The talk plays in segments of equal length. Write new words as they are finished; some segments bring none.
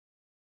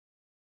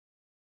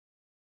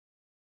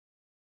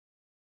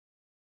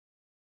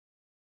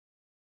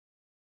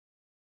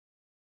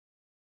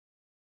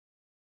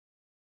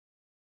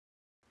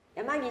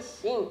山岸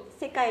伸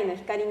世界の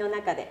光の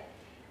中で、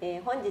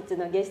本日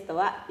のゲスト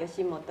は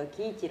善本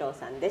喜一郎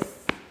さんで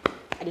す。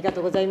ありが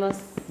とうございま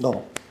す。どう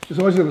も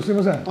忙しいとこす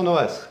みません。とんでも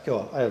ないです。今日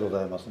はありがとうご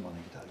ざいます。招い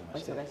ていただきま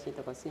して。お忙しい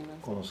とこすみませ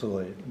ん。このす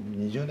ごい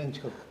20年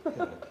近くや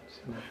られたんです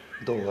よね。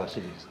動画シ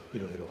リーズい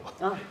ろいろ。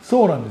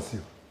そうなんです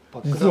よ。バ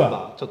ックナン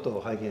バーちょっ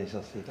と拝見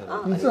させていた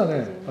だいて。実は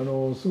ね、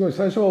すごい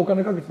最初はお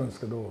金かけてたんです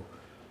けど、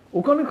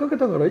お金かけ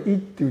たからいいっ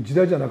ていう時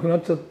代じゃなくな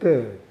っちゃっ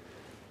て、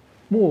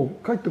も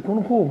うかえってこ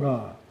の方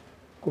が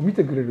こう見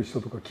てくれる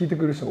人とか聞いて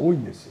くれる人が多い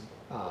んですよ。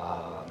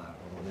ああ、なる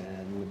ほど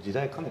ね。もう時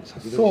代かなり先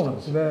取りそうなん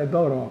ですね。だから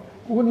こ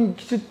こに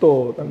きちっ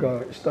となん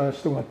かした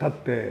人が立っ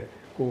て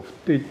こう振っ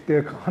てい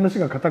って話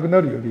が硬くな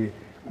るより、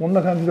こん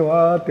な感じで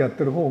わーってやっ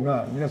てる方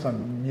が皆さ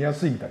ん見や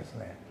すいみたいです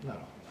ね。なる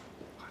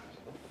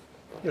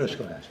ほど。よろし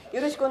くお願いします。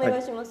よろしくお願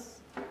いします。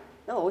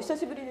なんかお久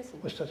しぶりですね。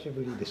お久し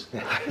ぶりです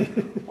ね。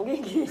お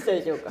元気でした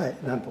でしょうか。はい、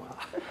なんとか。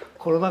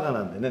コロナ禍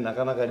なんでね、な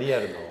かなかリア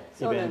ルの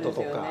イベント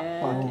とかパ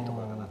ーティーと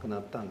かがなくな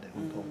ったんで、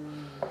本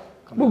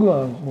当。僕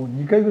はもう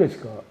2回ぐらいし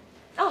か。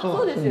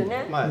そうですよ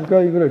ね。2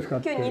回ぐらいし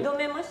か。今日2度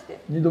目まして。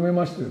2度目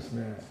ましてです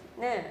ね。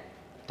ね。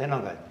展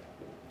覧会。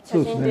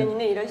写真展に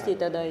ねいらしてい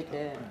ただい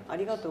てあ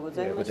りがとうご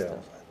ざいました。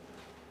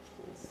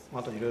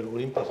あといろいろオ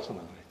リンパスと流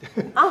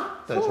れて。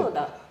あ、そう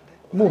だ。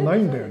もうな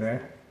いんだよ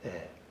ね。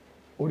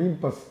オリン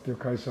パスっていう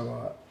会社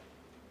は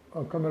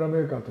カメラメ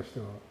ーカーとして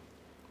は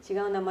違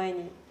う名前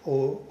に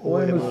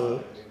OM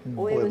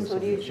ソ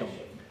リューション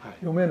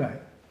読めない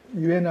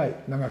言えない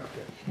長く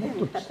て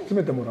もっと詰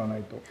めてもらわな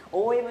いと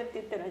OM って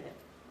言ったらじゃ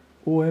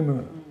ん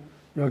OM、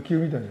野球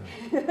みたいじゃない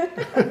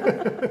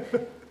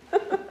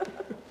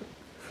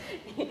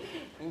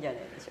いいんじゃな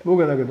いでしょう。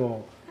僕はだけ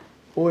ど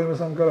OM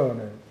さんからは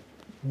ね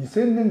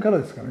2000年から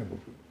ですかね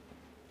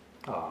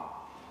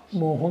僕。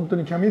もう本当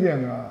にキャメディア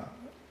ンが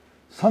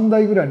3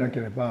台ぐらいなけ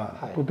れ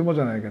ば、とても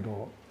じゃないけ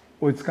ど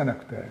追いつかな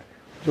くて、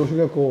助手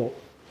がこ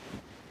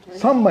う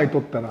3枚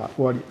取ったら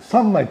終わり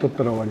3枚取っ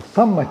たら終わり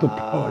3枚取っ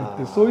たら終わ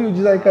りってそういう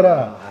時代か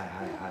ら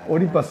オ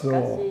リパス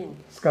を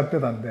使って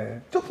たん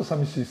でちょっと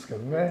寂しいですけど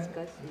ね。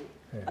懐かしい。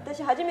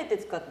私初めて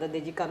使った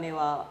デジカメ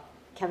は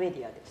キャメディ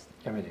アでし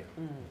た。キャメディ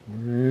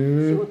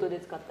ア。仕事で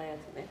使ったや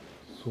つね。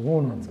そう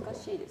なんだ。懐か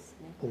しいです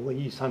ね。僕は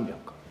E300 からで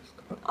す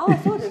か。あ、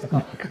そうです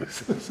か。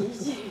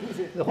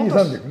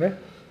E300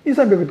 ね。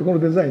E300 ってこの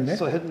デザインね。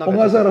小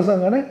笠原さ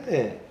んが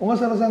ね、小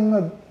笠原さん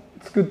が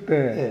作っ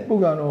て、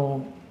僕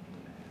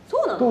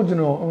当時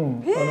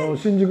の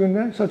新宿に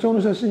ね社長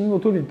の写真を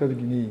撮りに行った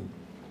時に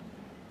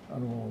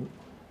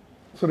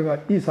それが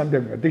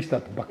E300 ができた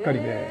ばっか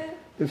りで、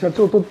社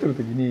長を撮ってる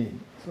時に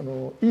そ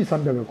の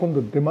E300 が今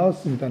度出ま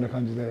すみたいな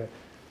感じで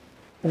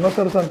小笠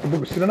原さんって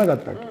僕知らなかっ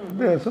たわけ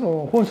で、そ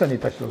の本社にい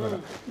た人からで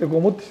こ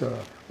う持ってきたら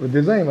「俺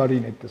デザイン悪い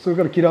ね」ってそれ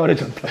から嫌われ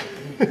ちゃった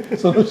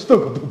その一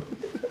言で。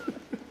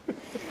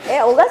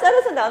小笠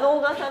原さんって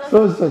小笠原さん。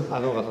そうそ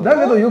う。だ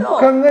けどよく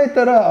考え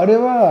たらあれ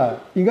は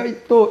意外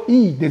と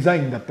いいデザイ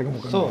ンだったかも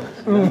しれない。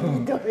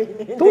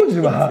当時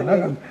はな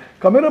んか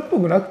カメラっぽ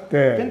くなく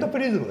てペンタプ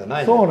リズムが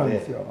ないので。そうなん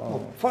ですよ。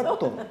ファッ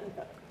と。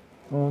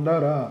だ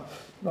から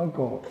なんか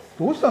ど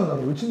うしたんだ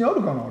ろう、うちにあ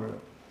るかなあれ。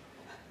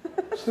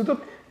捨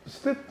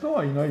てて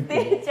はいないけ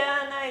ど。捨てち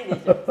ゃないでし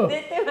ょ。捨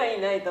ててはい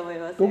ないと思い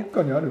ますどっ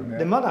かにあるよね。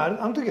でまだあ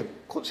の時は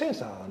セン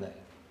サーはね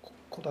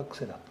コダック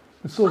製だっ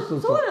た。そうそうそ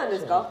う。そうなんで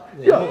すか。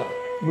いや。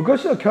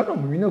昔はキャノ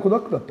ンもみんなコダッ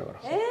クだったから。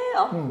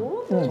本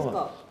当です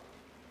か。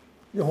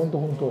いや本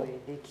当。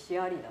歴史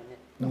ありだ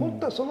ね。本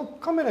当はその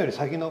カメラより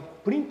先の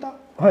プリンタ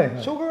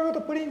ー、小型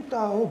型プリン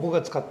ターを僕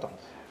が使ったんで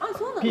す。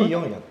そうなんですか。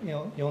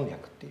P400っ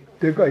ていう。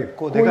でかい。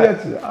こういうや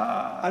つ。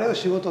あれを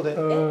仕事で。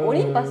オ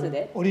リンパス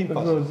で。オリン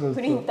パス。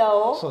プリンター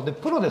を。そうで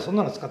プロでそん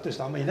なの使ってる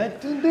人あんまりいないっ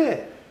ていうん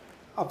で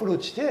アプロー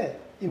チして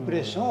インプレ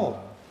ッションを。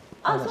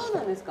そう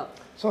なんですか。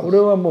俺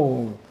は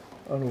もう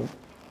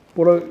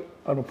ポ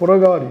ラ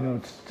代わりの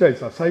ちっちゃい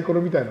さサイコ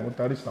ロみたいなの持っ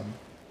て歩いてたもん。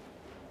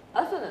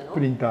そうなの。プ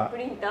リンター。プ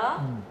リンタ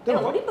ー。で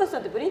もオリンパスさ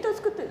んってプリンター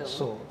作ってたの。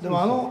そう。で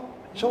も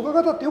消化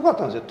型って良かっ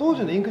たんですよ。当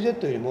時のインクジェッ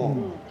トよりも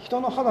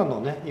人の肌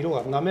のね色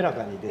が滑ら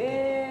かに出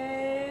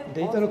て、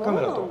デジタルカ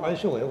メラと相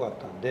性が良かっ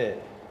たんで。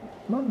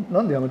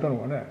なんでやめたの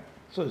かね。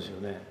そうです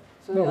よね。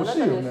それあなた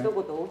の一言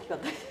大きかっ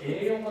たです。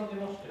栄養が出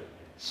ましたよね。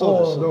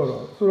そうです。だから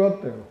それあ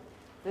ったよ。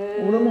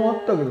俺もあ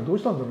ったけどどう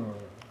したんだろうね。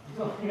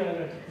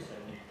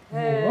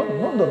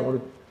なんだろうあれ。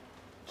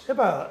やっ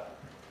ぱ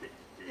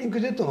インク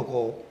ジェットの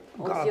こ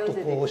うガーッとこ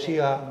う押し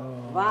が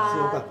強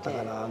かった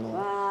から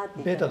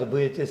ベータと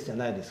VHS じゃ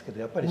ないですけど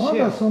やっぱりま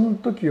だその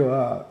時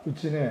はう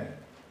ちね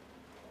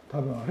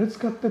多分あれ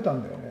使ってた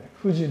んだよね。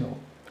富士の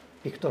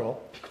ピクトロ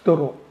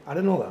あ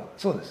れの方が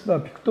そうです。だ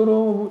からピクト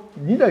ロ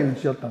2台う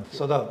ちやったんですよ。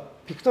そうだ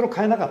ピクトロ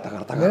買えなかったか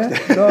ら高く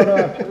て、だか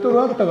らピクト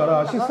ロあったか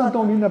らアシスタント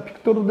もみんなピ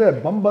クトロで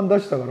バンバン出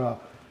したから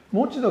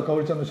持田香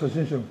織ちゃんの写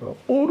真集から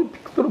オールピ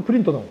クトロプリ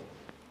ントだもん。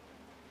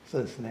そ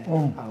うですね、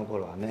あの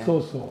頃はね。そ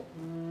うそう。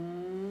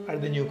あれ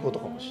で入稿と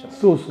かもしちゃう。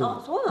そうそう。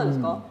そうなんで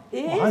すか。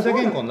反射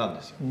原稿なん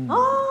ですよ。そ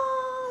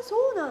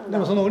うなんだ。で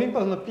もそのオリン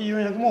パスの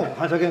P400 も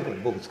反射原稿に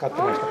僕使っ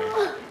てましたから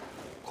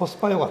コス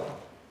パ良かっ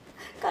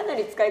た。かな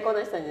り使いこ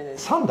なしたんじゃないで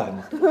すか。3台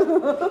持ってる。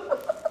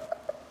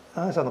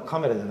アナさんのカ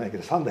メラじゃないけ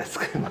ど3台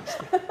使いまし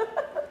た。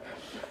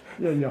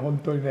いやいや本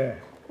当に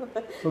ね、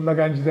そんな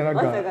感じでなん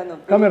か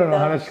カメラの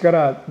話か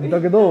ら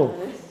だけど、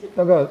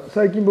なんか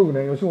最近僕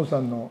ね吉本さ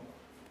んの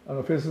フ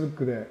ェイスブッ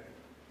クで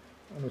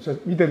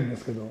見てるんで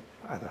すけど、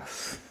ありがとうございま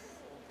す。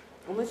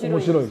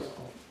面白いです。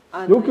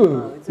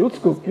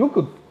よ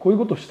くこういう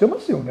ことしてま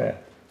すよ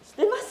ね。し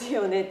てます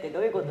よねってど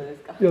ういうことで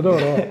すか。いやだか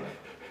ら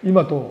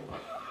今と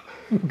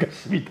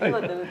昔みたいな。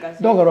だ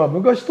から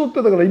昔撮って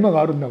たから今が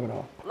あるんだから。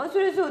まあそ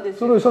れそうです。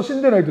それ写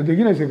真でないとで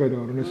きない世界だ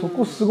からね。そ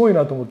こすごい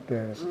なと思って。そう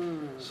なん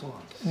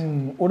です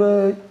よ。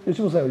俺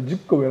吉本さんより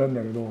10個上なん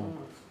だけど、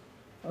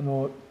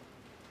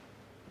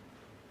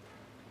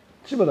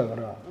千葉だか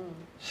ら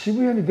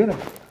渋谷に出な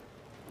かっ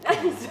た。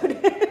何それ。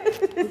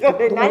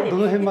ど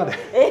の辺まで。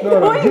だか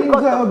ら銀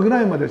座ぐ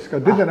らいまでしか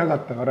出てなか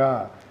ったか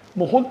ら、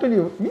もう本当に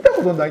見た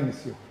ことないんで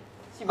すよ。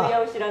渋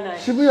谷を知らない。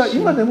渋谷、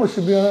今でも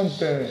渋谷なん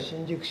て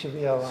新宿渋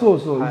谷はそう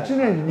そう、1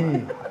年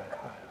に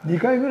2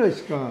回ぐらい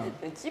しか。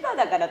千葉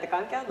だからって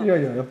関係あるの？いや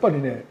いや、やっぱ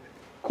りね、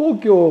皇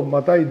居を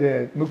またい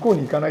で向こう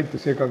に行かないっていう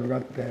性格があ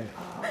って、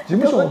事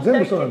務所も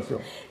全部そうなんです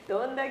よ。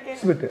どんだけ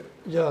全て。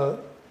じゃあ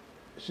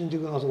新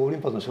宿のオリ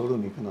ンパスのショールー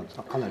ム行くなんです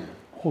か。かなり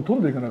ほと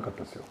んど行かなかっ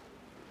たですよ。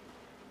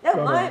前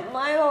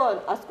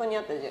はあそこに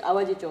あったじゃん、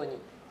淡路町に。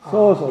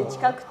そうそう。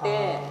近く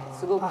て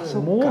すごく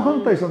猛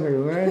反対したんだけ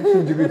どね、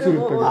新宿に移る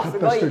って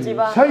たった一人、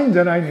社員じ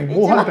ゃないのに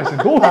猛反対して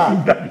どうすんだ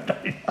みた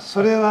いな。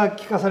それは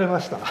聞かされま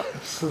した。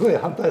すごい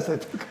反対され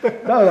てるか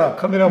ら。だから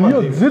カメラマ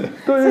ンで絶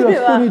対あ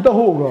そこにいた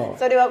方が。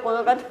それはこ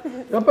の方。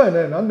やっぱり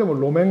ね、何でも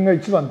路面が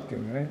一番ってい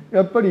うね。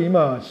やっぱり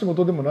今仕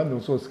事でも何で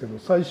もそうですけど、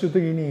最終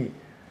的に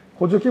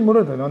補助金も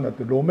らえたら何だっ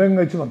て路面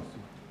が一番です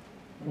よ。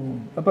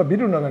やっぱりビ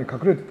ルの中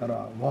に隠れてた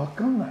ら分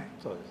かんない。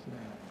そうです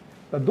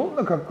ね。どん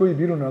なかっこいい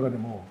ビルの中で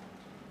も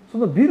そ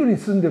のビルに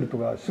住んでると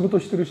か仕事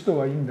してる人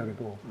はいいんだけ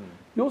ど、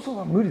よそ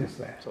は無理です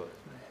ね。そう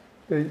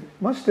ですね。で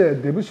まして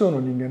デブ賞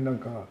の人間なん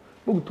か、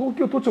僕東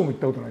京都庁も行っ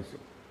たことないですよ。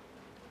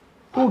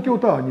東京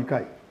タワー2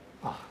回、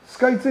ス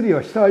カイツリー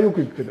は下はよく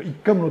行くけど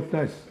1回も乗って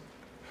ないです。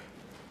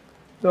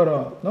だか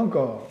らなん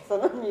か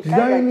時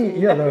代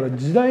にだから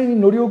時代に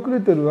乗り遅れ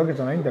てるわけ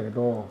じゃないんだけ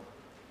ど、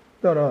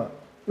だから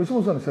吉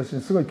本さんの写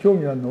真すごい興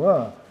味あるの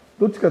は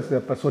どっちかっていうと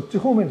やっぱりそっち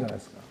方面じゃない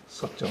ですか。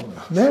そっち方面ね。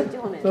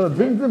だから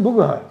全然僕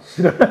は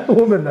知らない方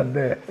面なん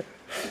で、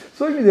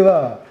そういう意味で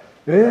は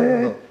っ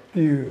て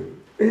いう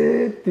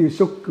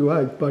ショック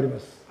はいっぱいありま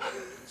す。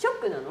ショ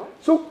ックなの？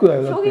ショックだ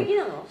よ。衝撃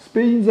なの？ス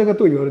ペイン坂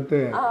と言われ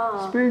て、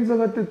スペイン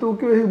坂って東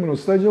京 FM の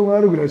スタジオが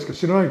あるぐらいしか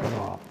知らないか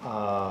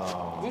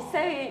ら。実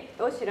際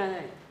を知らない。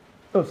だか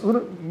らそれ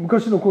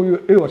昔のこうい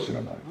う絵は知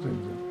らない全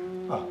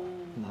然。なる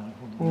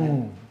ほど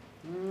ね。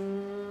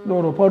だ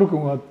からパル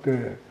コがあっ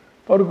て、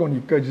パルコに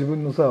一回自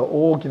分のさ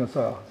大きな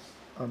さ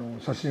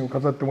写真を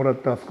飾ってもらっ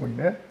てあそこに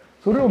ね、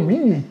それを見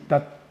に行った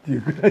ってい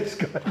うぐらいし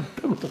か行っ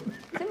たことない。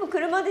でも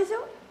車でし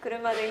ょ？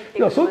車で行って。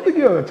いやその時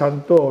はちゃ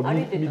んと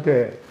見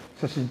て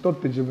写真撮っ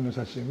て自分の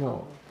写真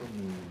を。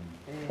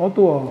あ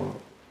と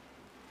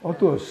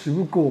は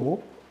渋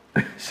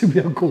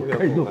谷公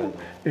会の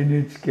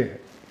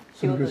NHK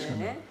それぐらいしか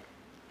ない。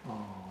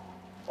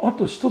あ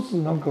と一つ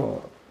なんか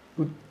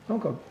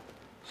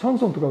シャン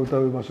ソンとか歌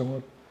う場所が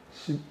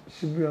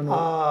渋谷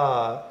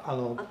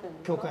の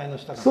教会の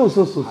下。そう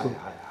そ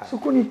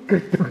こに一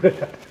回行ったぐらい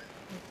だ。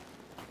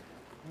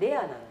レ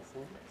アなんで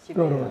すね。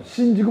だから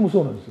新宿も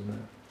そうなんですよね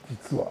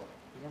実は。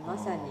ま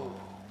さに。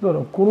だか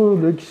らこ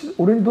の歴史、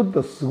俺にとって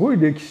はすごい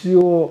歴史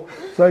を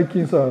最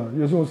近さ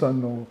吉本さ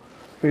んの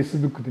フェイス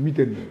ブックで見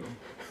てるのよ。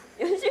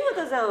吉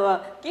本さん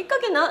はきっか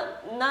け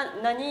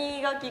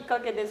何がきっ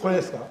かけですか？これ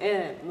ですか？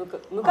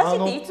昔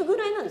っていつぐ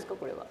らいなんですか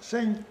これは？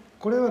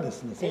これはで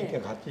すね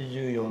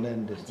1984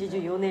年ですね。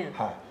84年。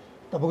はい。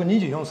僕24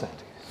歳の時で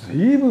す。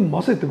随分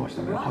ませてまし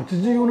たね。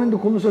84年で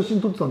この写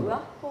真撮ってたん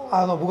だ。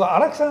僕は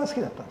荒木さんが好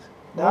きだったんですよ。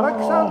で荒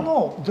木さん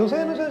の女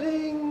性の写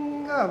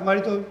真が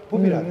割とポ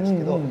ピュラーですけ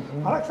ど、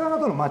荒木さんが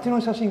撮る街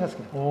の写真が好き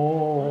なんで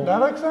す。で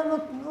荒木さんは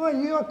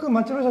曰く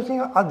街の写真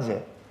がアッジ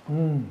ェ、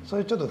そう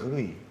いうちょっと古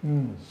い、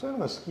そういう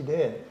のが好き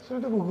で、それ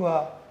で僕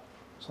は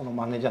その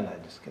真似じゃない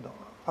ですけど、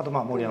あと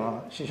森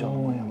山師匠の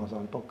森山さ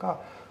んと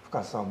か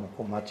深津さんも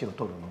こう街を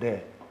撮るん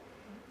で、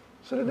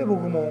それで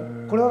僕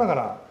もこれはだか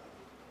ら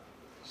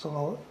そ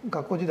の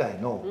学校時代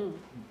の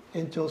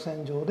延長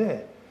線上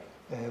で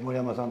森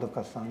山さんと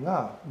深津さん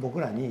が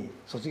僕らに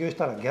卒業し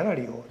たらギャラ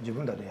リーを自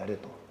分らでやれ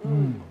と、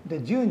で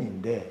10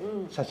人で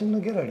写真の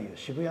ギャラリーを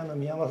渋谷の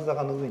宮益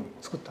坂の上に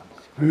作ったんで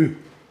すよ。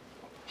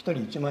1人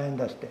1万円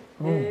出して、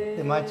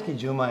で毎月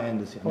10万円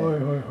ですよ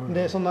ね。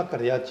でその中か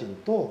ら家賃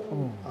と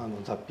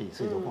雑費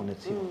水道光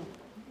熱費を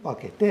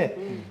分けて、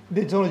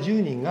でその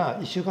10人が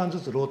1週間ず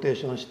つローテー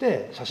ションし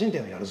て写真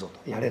展をやるぞ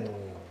と、やれと。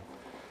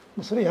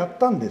それやっ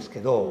たんです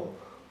けど、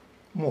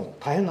も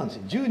う大変なんです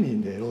よ。10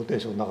人でローテー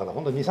ションだから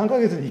本当に 2,3 ヶ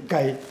月に1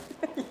回。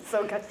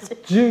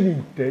10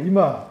人って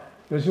今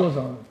吉本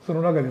さんそ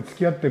の中で付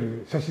き合って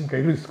る写真家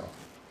いるんですか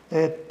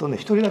？1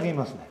人だけい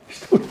ますね。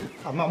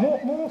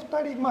もう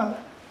2人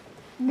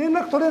連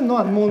絡取れるの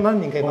はもう何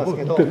人かいます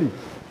けど、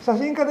写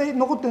真家で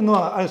残ってるの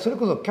はそれ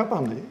こそキャパ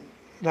ンの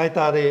ライ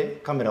ター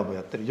でカメラも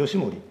やってる吉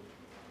森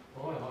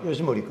君、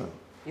吉森さん。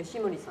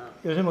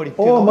吉森っ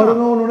ていうのが丸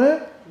のね、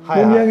も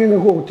みあげが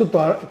こうちょっと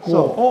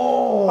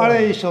こうあ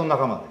れ一緒の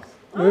仲間です。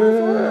そ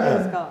うなん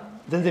ですか。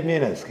全然見え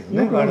ないですけど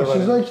ね。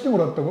取材来ても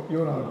らったよ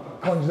うな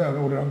感じだよね、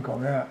俺なんかは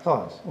ね。そう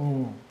なんです。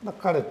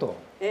彼と。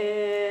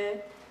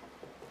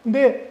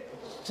で、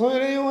そ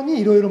れ用に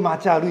いろいろ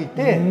街歩い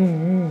て、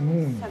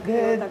作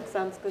品をたく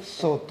さん作って。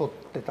そう撮っ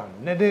てた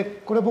んで、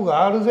でこれ僕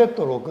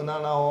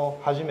RZ67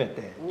 を初め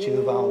て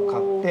中盤を買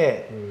っ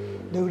て、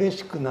で嬉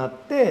しくなっ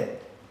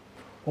て。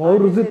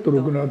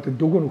RZ67 って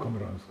どこのカメ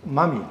ラなんですか？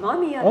マミ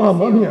ヤ。マ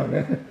ミヤ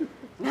ね。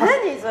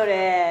何そ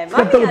れ？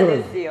マミヤ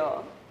です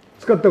よ。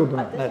使ったこと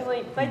ない。私も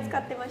いっぱい使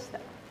ってました。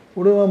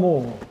俺は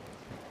もう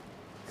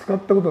使っ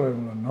たことない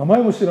のが名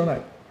前も知らな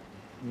い。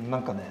な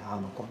んかね、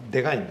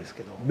でかいんです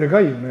けど。で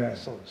かいよね。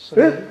そう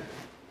です。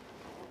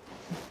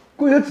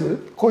こういうや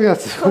つ？こういうや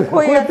つ。こ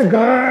うやって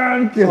ガ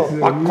ーンってやつ。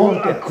バッコン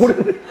って。これ。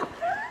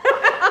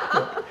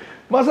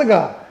まさ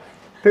か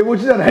手持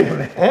ちじゃないよ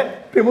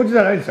ね。手持ちじ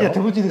ゃないでしょ。いや手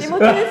持ちです。手持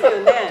ちですよ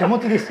ね。手持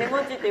ちです。手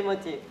持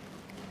ち。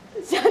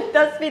シャッタ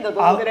ースピード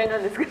どのぐらいな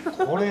んですか？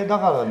これだ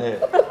からね、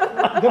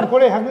でもこ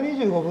れ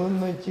125分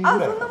の1ぐ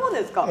らい。そんなもん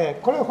ですか？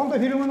これ本当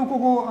にフィルムのこ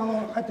こ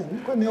入ってる。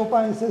これネオ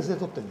パン SS で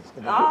撮ってるんです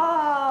けど。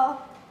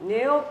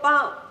ネオ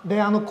パン。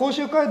で甲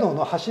州街道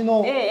の橋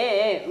の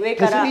上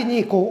から手すり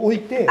にこう置い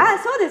て、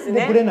そうです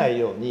ね。ぶれない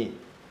ように。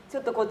ちょ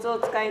っとコツを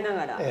使いな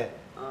がら。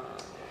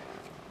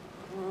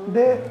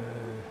で、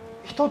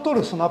人撮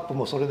るスナップ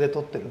もそれで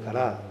撮ってるか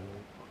ら、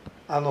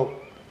隠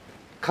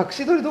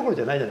し撮りどころ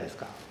じゃないじゃないです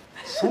か。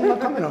そんな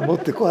カメラ持っ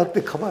てこうやっ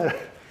て構えられ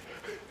る。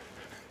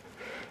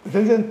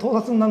全然盗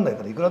撮にならない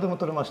からいくらでも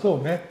撮れました。そ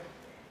うね。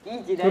い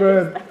い時代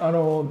でした。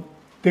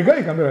でか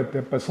いカメラって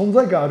やっぱり存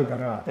在感あるか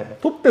ら、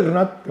撮ってる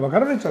なって分か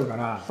られちゃうか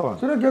ら、そ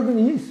れは逆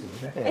にいいですよ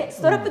ね。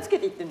ストラップつけ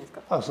ていってるんです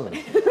か？そうで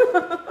す。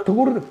と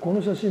ころでこ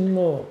の写真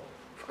の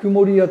福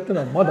盛り屋っての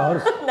はまだある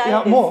んですか？い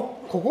や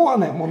もうここは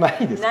ねもうな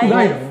いです。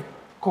ないの？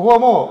ここは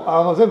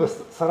もう全部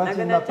さら地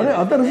になってる。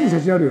新しい写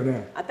真あるよ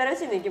ね。新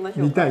しいの行きまし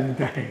ょう。見たい。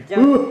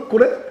こ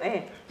れ？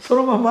そ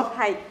のまま？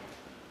はい。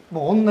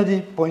もう同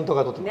じポイント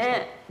が撮ってます。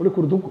これ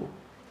どこ？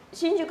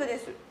新宿で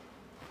す。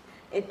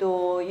言ってみ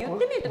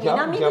ると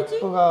南口。ギャッ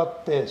プがあ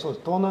って、そうで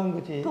す。東南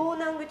口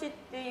っ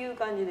ていう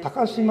感じです。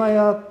高島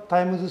屋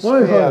タイムズス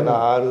クエア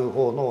がある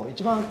方の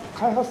一番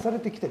開発され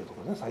てきてると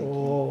ころね最近。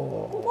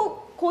こ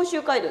こ甲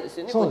州街道です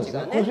よね。そうです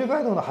ね。甲州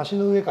街道の橋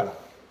の上から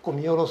こう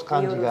見下ろす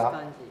感じ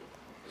が。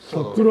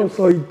桜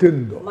咲いて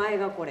んだ。前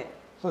がこれ。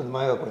そうです。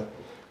前がこれ。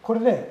これ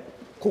ね、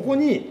ここ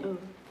に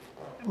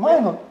前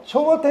の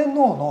昭和天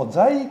皇の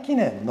在位記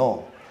念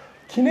の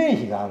記念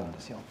碑があるんで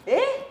すよ。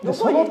ど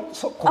こに？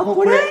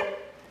これ。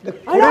で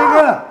これ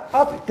が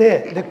あっ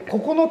て、でこ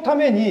このた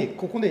めに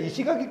ここで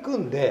石垣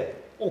組ん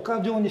で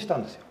丘状にした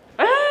んですよ。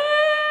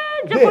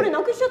じゃあこれ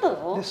なくしちゃった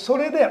の？でそ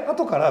れで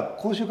後から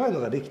甲州街道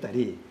ができた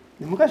り、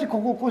昔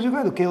ここ甲州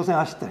街道京葉線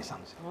走ったりした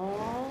んですよ。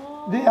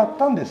でやっ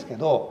たんですけ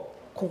ど、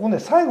ここね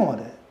最後ま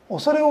で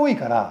恐れ多い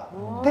から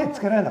手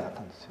つけられなかっ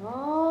たんです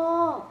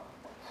よ。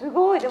す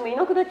ごい。でもい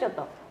なくなっちゃっ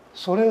た。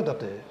それだっ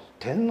て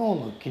天皇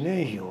の記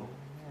念碑を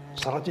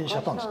更地にしち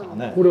ゃったんですから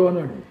ね。これは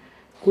何？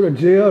これは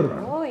JR な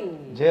の？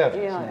 JR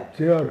ですね。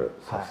 JR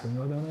さす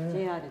がだね。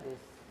 JR です。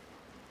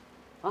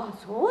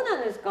そう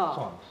なんです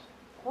か。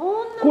そうな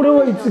んです。これ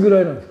はいつぐ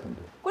らいなんですか？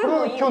これ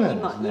も去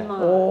年ですね。だ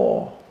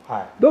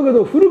け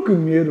ど古く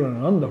見える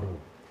のは何だろう？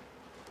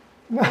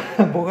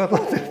僕が撮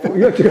ってる。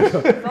いや違う。こ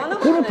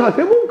の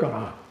建物か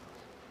な。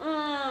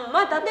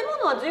まあ建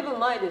物はずいぶん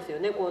前ですよ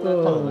ね。こうなっ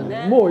たのが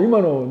ね。もう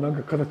今のなん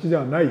か形じ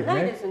ゃないよね。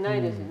ないです。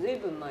ずい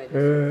ぶん前で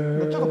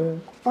す。ちょっと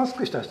マス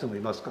クした人もい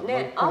ますから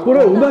ね。こ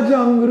れは同じ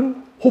アングル？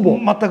ほぼ。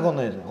全く同じ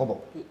ですね。ほ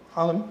ぼ。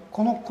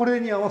これ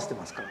に合わせて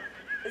ますから。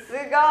すご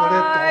い。こ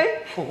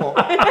れとここ。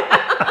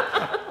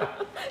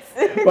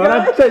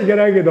笑っちゃいけ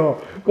ないけ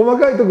ど細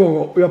かいと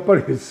ころやっぱ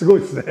りすごい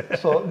ですね。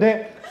そう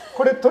で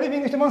これトリミ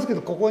ングしてますけ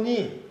ど、ここ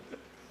に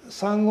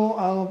産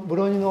後ブ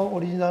ロニのオ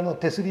リジナルの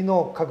手すり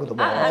の角度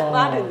も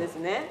あるんです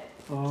ね。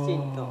きちん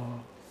と。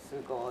す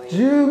ごい。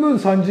十分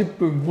30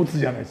分持つ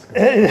じゃないですか。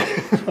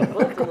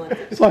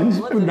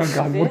30分なん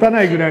か持た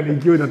ないぐらいの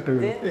勢いだったけど、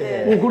もう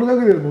これだ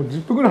けでもう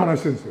10分ぐらい話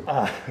してるんですよ。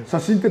写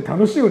真って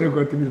楽しいよね、こう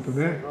やって見ると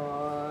ね。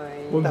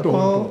本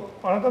当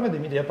改めて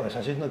見てやっぱり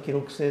写真の記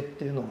録性っ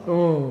ていうのが、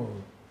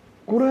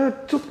これ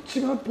ちょっと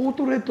違うポー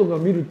トレートが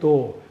見る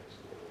と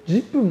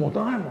10分持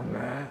たないもんね。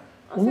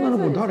女の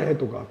子誰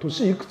とか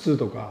年いくつ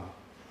とか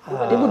ど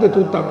こで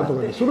撮ったのと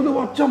かでそれで終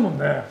わっちゃうもん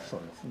ね。そう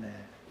です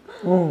ね。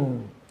こ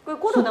れ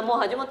コロナもう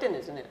始まってるん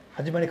ですね。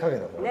始まりかけ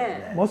た頃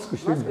ね。マスク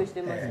してるんだ。マスクし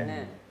てます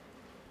ね。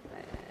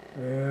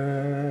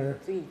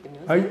次行ってみ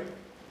ます。はい。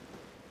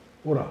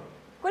ほら。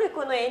こ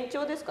の延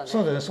長ですかね。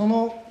そうですね。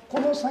こ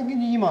の先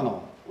に今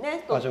の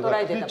場所が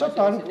あって、ちょっ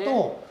と歩く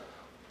と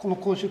この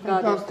甲州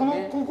街道、こ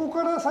こ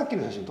からさっき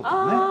の写真撮っ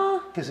たの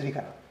ね。手すり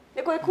から。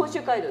でこれ甲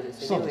州街道で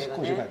すよね。そうです。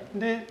甲州街道。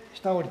で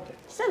下降りて。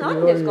下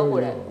何ですかこ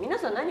れ？皆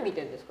さん何見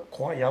てるんですか？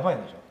これやばい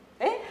でしょ。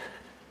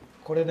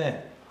これ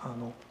ね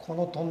こ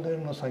のトンネ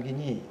ルの先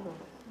に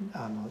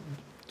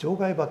場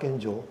外馬券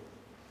場。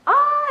ああ、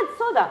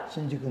そうだ。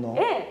新宿の。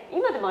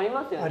今でもあり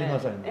ますよね。ありま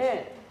すあります。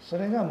そ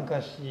れが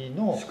昔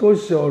の。しか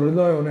しあれ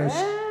だよね、し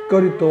っ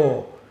かり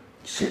と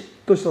きちっ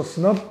とした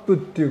スナップっ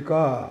ていう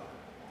か、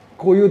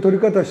こういう撮り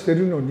方して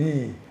るの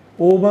に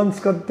大判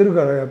使ってる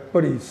からやっ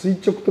ぱり垂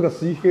直とか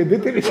水平出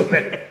てるよ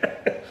ね。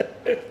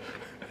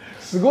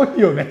すごい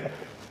よね。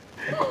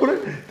これ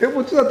手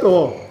持ちだ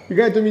と意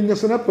外とみんな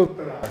スナップ打っ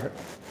たら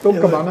どっ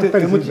か曲がった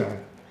りするじゃない。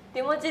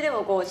手持ちで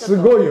もこうちょっとす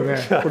ごいよね、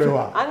これ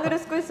は。アングル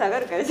少し下が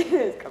るからじゃな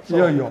いですか。い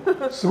やいや、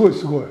すごい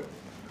すごい。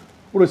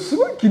俺す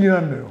ごい気に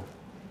なるのよ。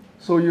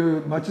そうい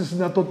う街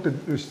砂撮って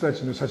る人た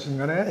ちの写真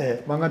が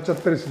ね、曲がっちゃっ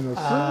たりするの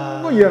す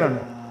んごい嫌なの。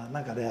な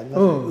んかね、ありま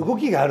すね。動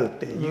きがあるっ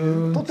て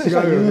いう撮ってる人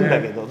は言うん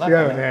だけど、違う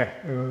よ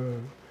ね。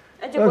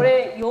じゃあこ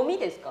れ読み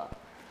ですか。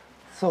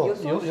そう、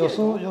予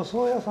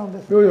想屋さん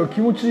です。いやいや、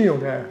気持ちいいよ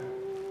ね。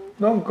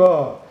なん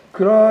か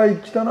暗い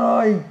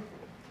汚い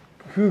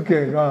風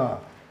景が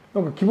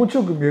なんか気持ち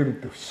よく見える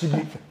って不思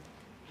議。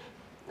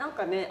なん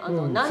かね、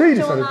整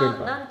理されてる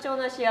から難聴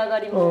な仕上が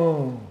り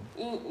も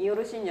よ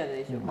ろしいんじゃない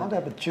でしょうか。まだ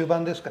やっぱ中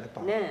盤ですからやっ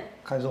ぱ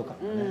改造感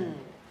ね。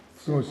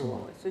すごいすごい。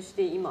そし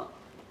て今も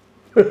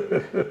う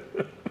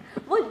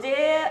ち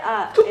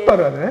ょっとあ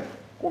れはね、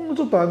ほんの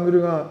ちょっとアング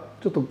ルが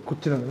ちょっとこっ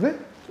ちなんだね。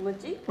気持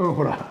ち？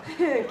ほら。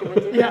気持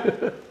ちいい。いや、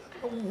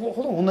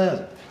ほとんど同じなんで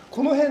すよ。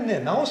この辺ね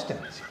直してる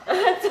んですよ。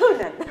そうなん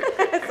だ。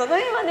その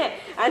辺はね、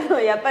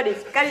やっぱりし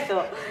っかり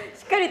と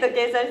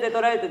計算して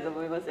取られてると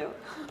思いますよ。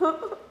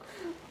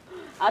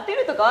当て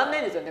ると変わんな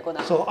いですよね、この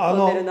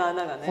トンネルの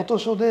穴がね。フォト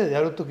ショーでや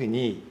るとき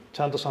に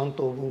ちゃんと3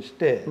等分し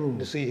て、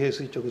で水平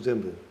垂直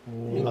全部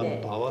今の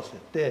と合わせ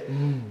て、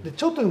で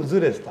ちょっとでもず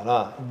れてた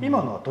ら、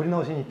今のは取り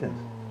直しにいってるん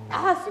です。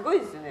ああ、すごい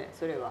ですね、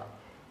それは。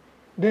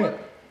で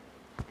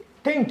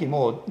天気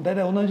も大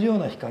体同じよう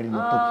な光の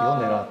時を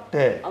狙っ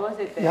て合わ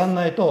せてやん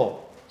ない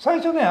と、最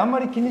初ねあんま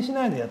り気にし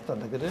ないでやったん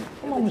だけど、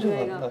面白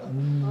かった。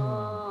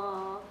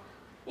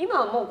今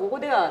はもうここ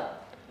では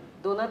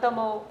どなた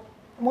も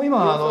もう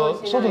今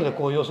外で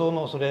こう予想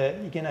のそれ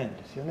いけないん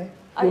ですよね。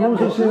この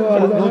写真はあ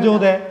れだね、路上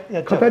で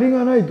やっちゃう。語り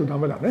がないとダ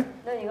メだね。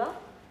何が？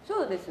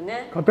そうです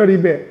ね。語り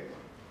部。語り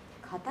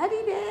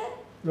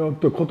部？だっ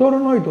て語ら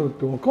ないとだっ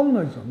て分かん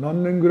ないじゃん。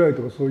何年ぐらい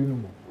とかそういうの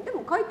も。で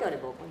も書いてあれ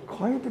ば分かる。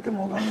書いてて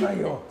も分かんな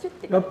いよ。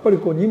やっぱり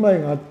こう2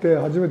枚があって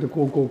初めて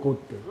こうっ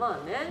て。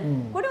まあね。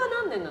これは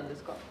何年なんで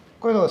すか？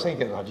これは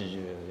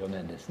1984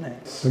年です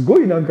ね。すご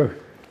いなんか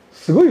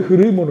すごい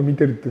古いもの見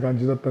てるって感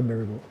じだったんだけ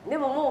ど。で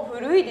ももう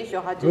古いでし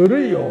ょ、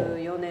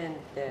84年っ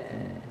て。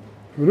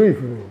古い。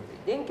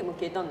電気も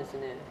消えたんです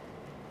ね。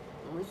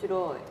面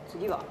白い。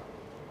次は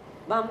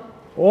バン。ああ、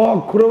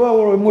これは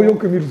俺もよ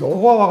く見るぞ。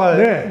ここは分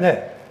かる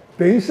ね。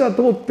電車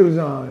通ってるじ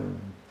ゃん。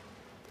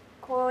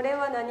これ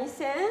は何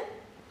線？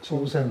総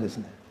武線です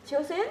ね。総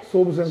武線？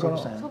総武線かな。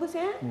総武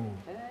線？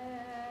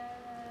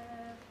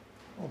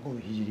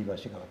僕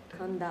聖橋があって。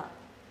神田。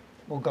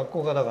僕学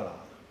校がだから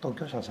東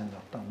京車線だ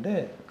ったん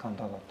で神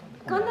田だったんで。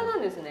神田な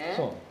んですね。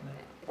そうね。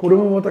これ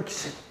もまたき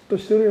ちっと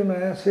してるよ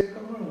ね。正確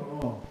な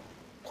の。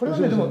これは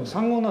ねでも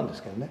3号なんで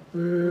すけどね。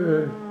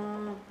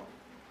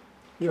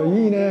いや、い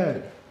い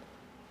ね。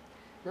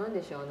なん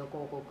でしょう、広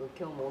告、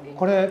今日もお元気。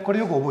これ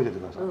よく覚えてて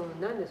ください。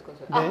何ですか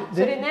それ。あ、そ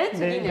れね、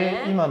次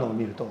ね。今のを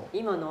見ると。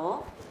今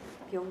の。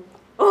ぴょん。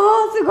ああ、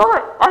すごい。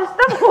明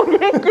日もお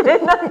元気で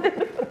なって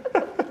る。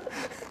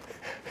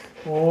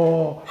お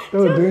お、だ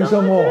から電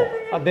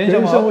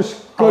車もし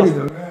っかり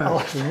だね。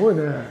すごい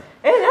ね。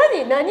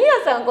何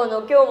屋さん、この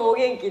今日もお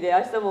元気で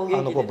明日もお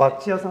元気で。バ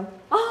ッジ屋さん。あ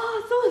あ、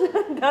そう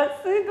なんだ。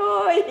す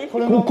ごい。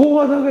ここ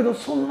はだけど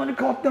そんなに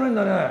変わってないん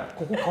だね。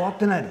ここ変わっ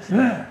てないです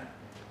ね。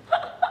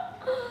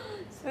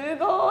す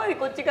ごい、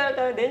こっちか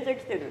ら電車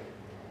来てる。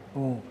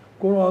こ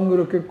のアング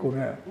ル結構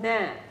ね。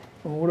ね。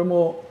俺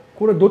も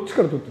これどっち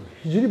から撮って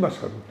る？聖橋から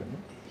撮ってる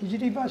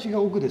の？聖橋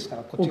が奥ですか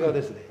らこっち側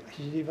ですね。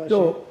聖橋。じゃ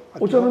あ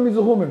お茶の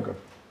水方面から。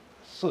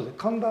そうです。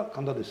神田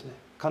ですね。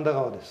神田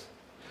川です。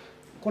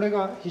これ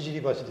が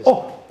聖橋です。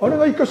あれ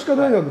が医科歯科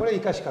大学。これ医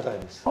科歯科大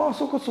です。ああ、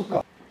そっかそっ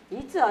か。い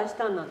つ明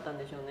日になったん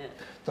でしょうね。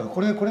だか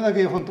らこれだ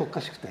け本当おか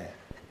しくて。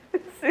す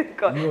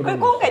ごい。これ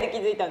今回で気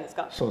づいたんです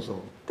か？そうそ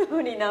う。撮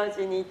り直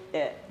しに行っ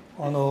て。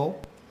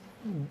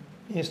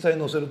インスタに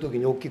載せる時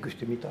に大きくし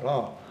てみた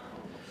ら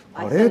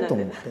あれと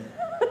思って。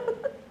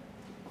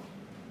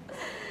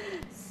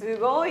す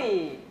ご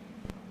い。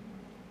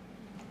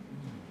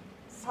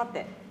さ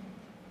て、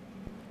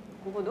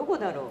ここどこ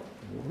だろう。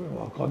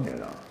俺わかんねえ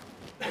な。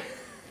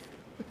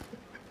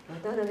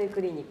渡辺ク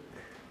リニック。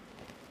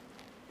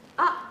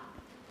あ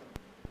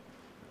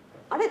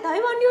れ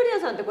台湾料理屋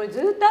さんってこれず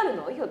っとある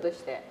の？ひょっと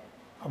して。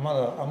ま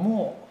だ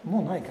もう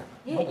ないか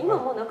な。今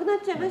もうなくなっ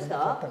ちゃいまし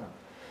た？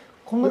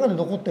この中で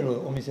残って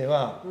るお店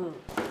は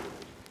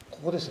こ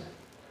こですね。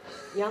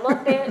山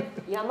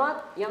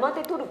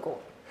手トル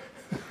コ。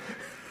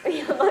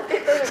山手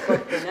トル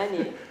コって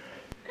何？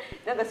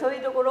なんかそうい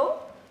うところ？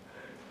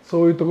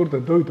そういうところって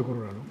どういうとこ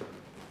ろなの？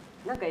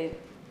なんか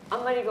あ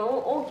んまり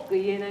大きく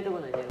言えないとこ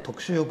ろなんじゃない？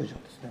特殊浴場で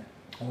すね。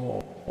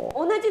同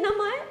じ名前？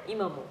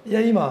今も。いや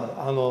今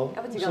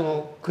そ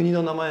の国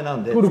の名前な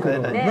んで使え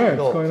ないんですけ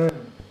ど、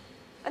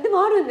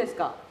もあるんです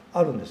か？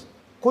あるんです。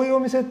こういうお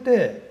店っ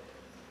て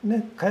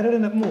ね変えられ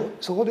ない、もう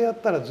そこでや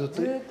ったらずっ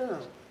と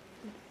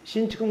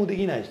新築もで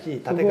きないし建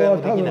て替え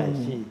もできない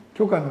し、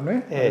許可の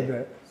ね、あれ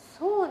で。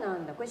そうな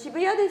んだ。これ渋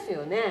谷です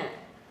よね。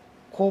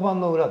交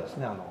番の裏です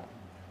ね。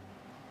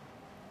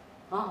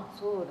あ、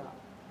そうだ。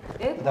こ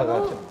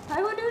の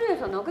台湾料理屋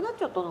さんなくなっ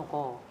ちゃったの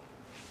か。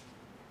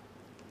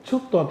ちょ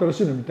っと新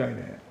しいのみたい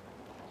ね。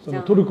そ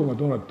のトルコが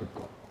どうなってる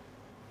か。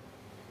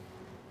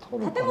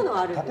建物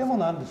はあるんです。建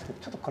物あるんですけど、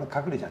ちょっとこれ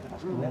隠れちゃってま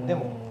すけどね。で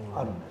も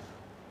あるんです。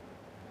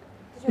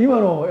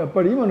やっ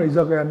ぱり今の居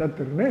酒屋になっ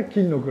てるね、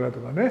金の蔵と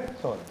かね。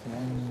そうですね。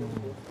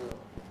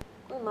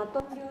これマット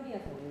料理屋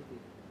さんもよく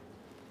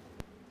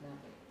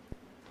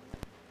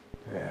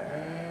行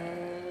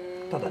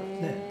く。ただ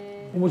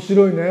ね、面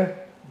白いね。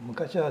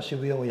昔は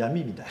渋谷も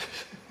闇みたいで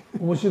す。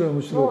面白い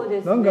面白い。そう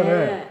ですね。なんか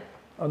ね、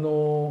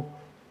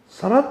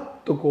さらっ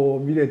と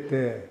こう見れ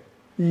て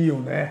いいよ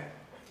ね。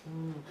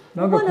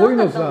なんかこういう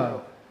の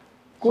さ、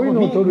こういう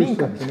のを撮る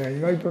人ってね、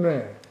意外と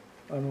ね、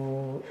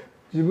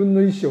自分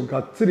の意思をが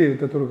っつり入れ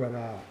て撮るか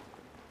ら、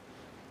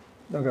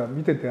なんか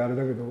見ててあれ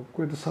だけど、こ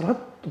うやってさらっ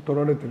と撮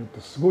られてるって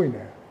すごい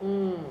ね。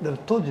でも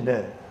当時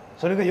ね、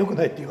それが良く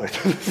ないって言われた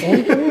んですよ。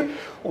本当に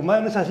お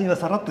前の写真は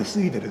さらっとし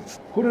すぎてるんです。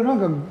これなん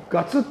か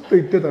ガツッと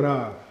言ってた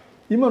ら、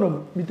今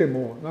の見て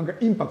もなんか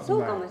インパクト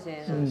ない。そうかもしれ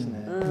ない。そうですね。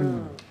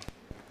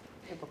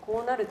やっぱ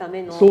こうなるた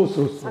めの作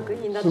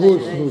品だったんじゃ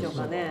ないでしょう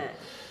かね。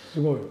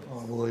すごい。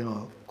僕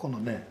今今度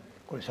ね、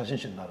これ写真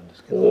集になるんで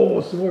すけど。お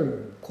お、すごいね。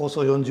構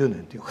想40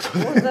年ということ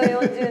で。構想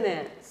40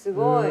年、す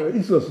ごい。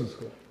いつ出すんです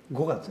か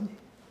？5月に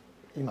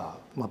今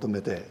まと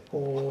めて。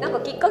なんか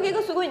きっかけ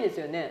がすごいんです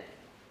よね。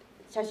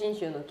写真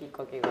集のきっ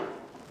かけが。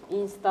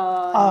インスタ。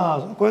あ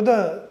あ、これ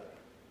だ。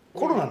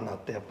コロナになっ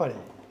てやっぱり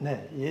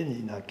ね、家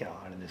にいなきゃ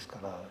あれですか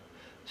ら、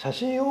写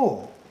真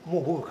をも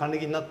う僕還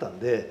暦になったん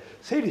で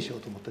整理しよう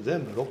と思って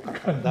全部ロッカ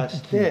ーから出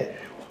して。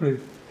これ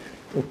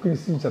とっくに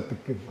過ぎちゃってる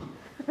け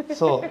ど。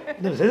そ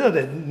うでも先生だっ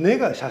て根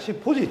が写真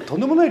ポジとん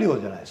でもない量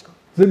じゃないですか。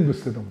全部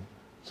捨てたもん。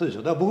そうでし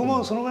ょ。だから僕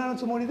もそのぐらいの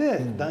つもりで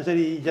断捨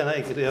離じゃな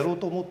いけどやろう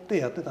と思って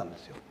やってたんで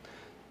すよ。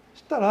そ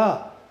した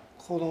ら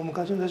この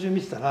昔の写真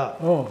見てたら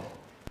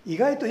意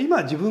外と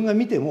今自分が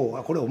見て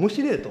もこれ面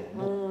白いと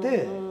思っ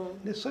て、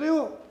でそれ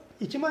を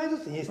1枚ず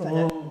つインスタ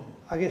に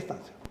上げてたん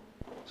ですよ。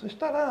そし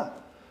たら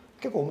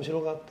結構面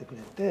白がってく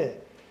れ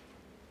て、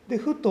で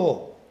ふ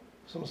と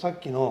そのさっ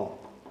きの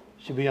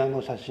渋谷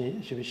の写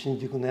真、新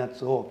宿のや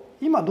つを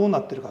今どうな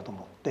ってるかと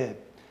思って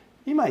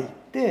今行っ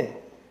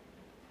て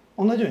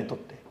同じように撮っ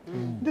て、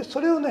で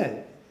それを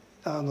ね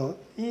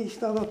インス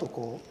タだと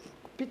こ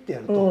うピッてや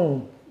る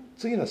と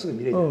次のはすぐ見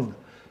れるじゃないですか。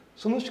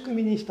その仕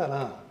組みにした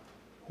ら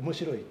面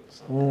白いっつ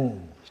って、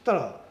そした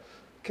ら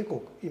結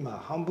構今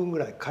半分ぐ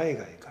らい海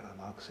外から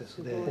のアクセ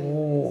スで、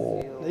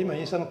今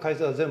インスタの開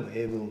催は全部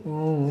英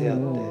文でやっ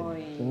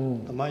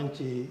て毎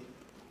日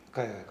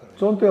海外から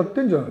ちゃんとやっ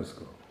てんじゃないです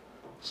か。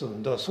そう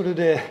だからそれ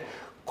で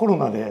コロ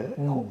ナで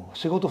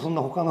仕事そん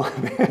な他の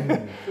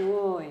ね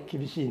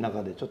厳しい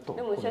中でちょっと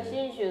でも写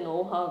真集の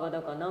オファーが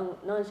だから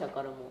何社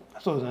からも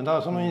そうですね。だか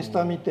らそのインス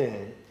タ見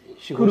て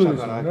45社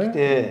から来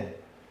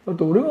て、だっ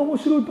て俺が面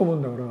白いと思う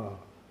んだから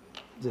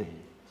ぜ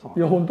ひ。い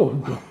や本当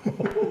本当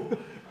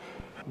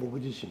僕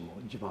自身も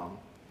一番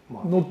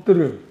乗って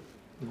る。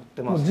乗っ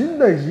てます。深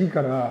大寺いい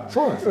から。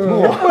そうなんですよ。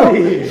やっぱ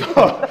り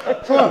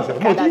そうなんですよ。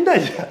もう深大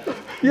寺。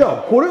い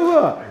やこれ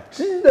は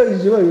深大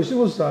寺は吉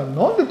本さん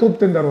なんで撮っ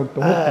てんだろうって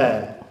思っ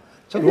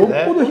て、よ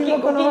っぽど暇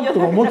かなと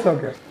か思ってたわ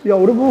け。いや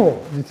俺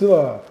も実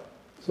は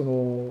そ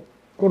の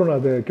コロナ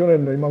で去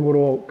年の今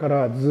頃か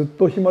らずっ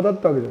と暇だ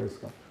ったわけじゃないです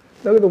か。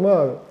だけどま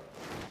あ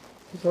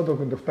佐藤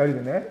君と2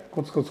人でね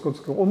コツコツコ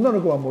ツ女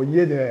の子はもう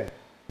家で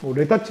もう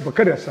レタッチばっ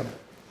かりやってたの。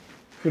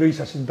古い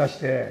写真出し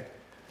て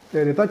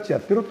でレタッチや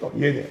ってろと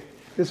家で。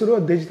でそれ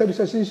はデジタル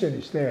写真集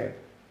にして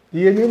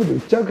DMM で売っ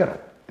ちゃうからっ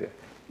て。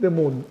で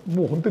もう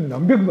本当に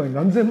何百枚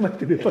何千枚っ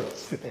てレタッチ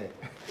してて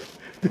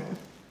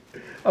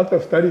あと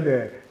は2人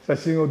で写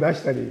真を出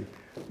したり、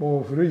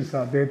もう古い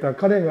さデータ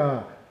彼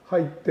が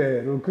入って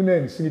6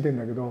年過ぎてん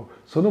だけど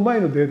その前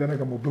のデータなん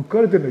かもうぶっ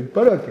壊れてるのいっ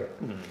ぱいあるわけ、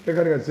で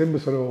彼が全部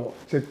それを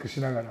チェックし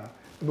ながら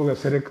僕が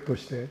セレクト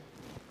して、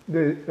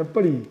でやっ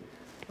ぱり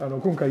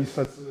今回一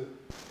冊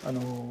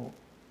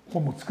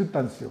本も作っ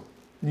たんですよ。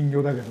人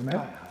形だけどね。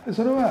で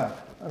それは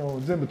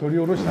全部取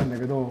り下ろしたんだ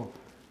けど、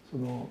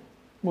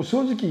もう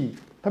正直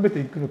食べ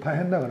ていくの大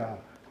変だから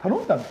頼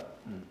んだの、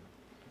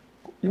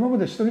今ま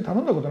で人に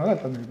頼んだことなか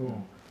ったんだけど、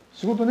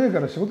仕事ねえ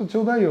から仕事ち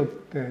ょうだいよっ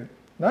て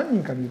何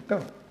人かに言った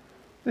の。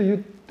で言っ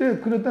て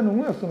くれたの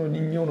がその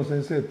人形の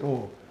先生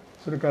と、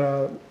それか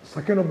ら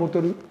酒のボ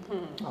トル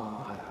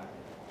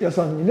屋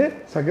さんに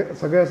ね、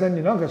酒屋さん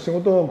になんか仕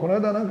事をこの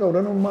間なんか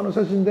俺の馬の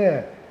写真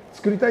で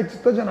作りたいって言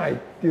ったじゃないっ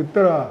て言っ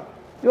たら、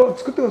いや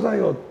作ってください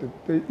よっ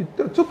て言っ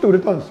たらちょっと売れ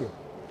たんですよ。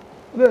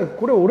で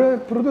これ俺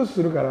プロデュース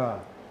するから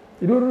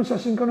いろいろな写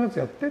真家のやつ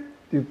やってって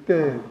言っ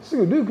てす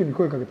ぐルークに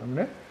声かけたの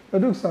ね。ル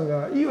ークさん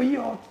が「いいよいい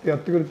よ」ってやっ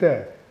てくれ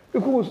て、で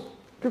ここ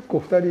結構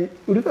2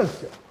人売れたんで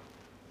すよ。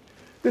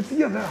で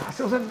次は「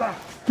橋尾さんだ」っ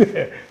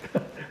て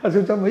「橋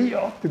尾ちゃんもいいよ」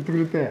って言ってく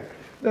れて、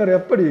だからや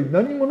っぱり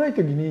何もない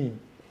時に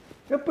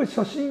やっぱり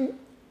写真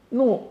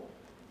の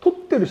撮っ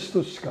てる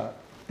人しか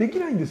でき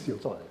ないんですよ。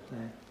そうです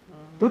ね。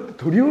だって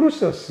撮り下ろし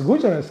たらすごい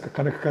じゃないですか、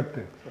金かかっ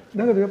て。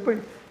だけどやっぱり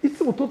い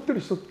つも撮って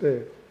る人っ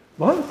て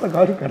ワンサ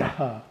があるから、だ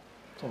か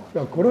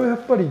らこれはや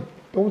っぱり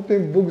と思って、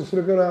僕そ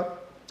れから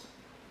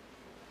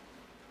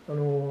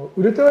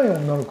売れてない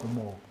女の子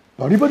も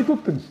バリバリ撮っ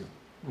てるんですよ。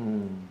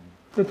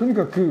でとに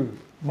かく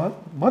ま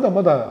だ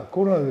まだ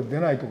コロナで出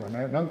ないとか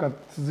ね、なんか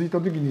続い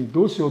た時に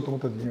どうしようと思っ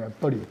た時にはやっ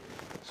ぱり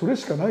それ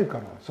しかないか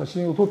ら、写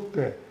真を撮っ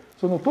て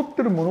その撮っ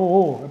てるもの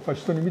をやっぱり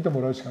人に見て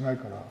もらうしかない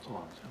から。そうな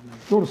んですよね。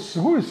だからす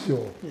ごいですよ。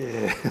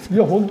い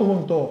や本当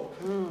本当。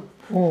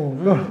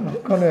だからなん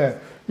かね、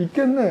一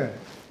見ね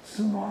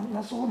つまん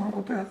なそうな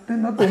ことやって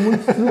んなと思い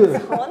つつ、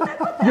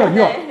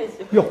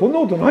いやこんな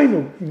ことない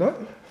の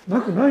な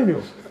くないのよ。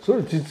そ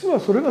れ実は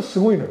それがす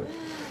ごいのよ。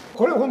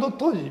これ本当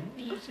当時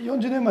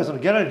40年前その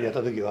ギャラリーでやっ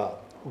た時は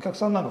お客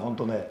さんなんか本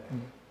当ね、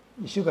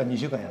1週間2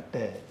週間やっ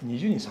て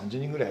20人30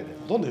人ぐらいで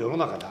ほとんど世の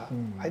中が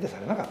相手さ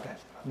れなかったで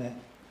すからね。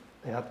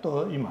やっ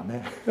と今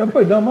ね、やっ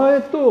ぱり名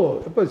前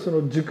とやっぱりそ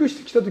の熟し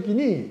てきた時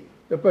に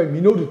やっぱり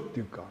実るって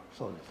いうか、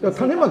そうですね、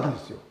種まきで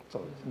すよ。そ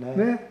うです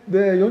ね。で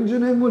40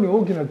年後に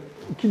大きな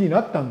木に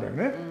なったんだよ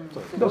ね。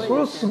だからそ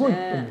れはすごいっ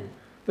て思う。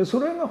でそ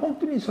れが本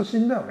当に写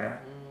真だよね。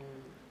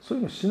そう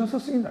いうのしなさ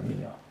すぎんだみ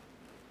んな。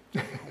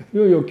い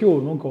やいや今日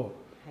なんか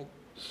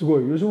すご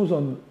い吉本さ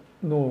ん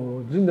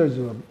の深大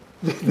寺は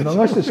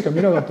流してしか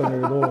見なかった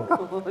んだけ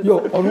ど、い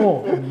や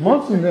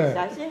まずね、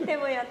写真展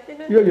もやって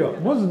るんいやいや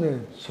まず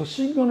ね写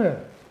真がね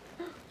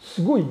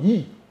すごいい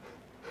い。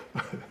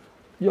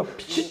いや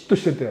ピチッと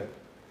してて、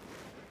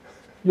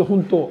いや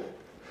本当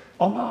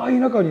甘い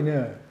中に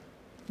ね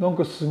なん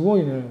かすご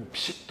いねピ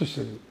シッとし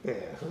てる。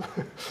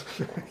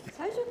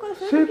最初から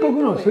正確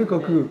なんです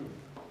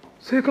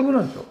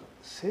よ。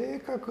正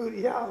確、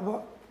いや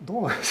ど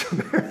うなんでしょう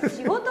ね。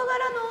仕事柄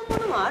の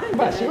ものもあるんじゃ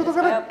ないですか。仕事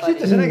柄きちっ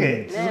としなきゃ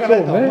続かな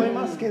いと思い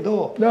ますけ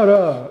ど、だか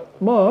ら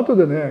まあ後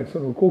でねそ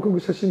の広告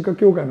写真家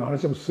協会の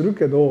話もする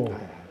けど、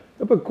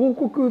やっぱり広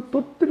告撮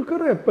ってるか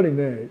らやっぱり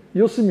ね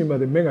四隅ま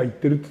で目がいっ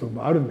てるってとこ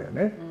ろもあるんだよ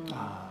ね。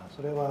ああ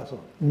それはそう。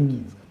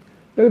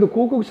だけど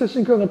広告写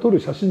真家が撮る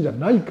写真じゃ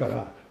ないか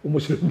ら面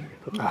白いんだ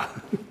けど。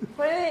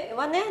これ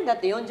はねだっ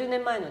て40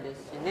年前ので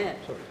すしね。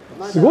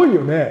すごい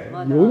よね。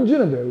40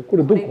年だよ。こ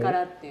れどこ？これか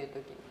らっていう時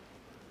に。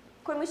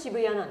これも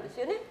渋谷なんです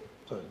よね。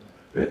そう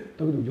ですね。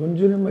だけど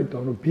40年前って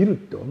ビルっ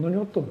てあんなに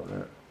あったんだね。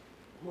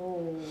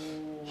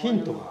ヒ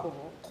ントがこ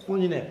こ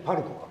にねパ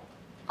ルコが。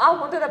あ、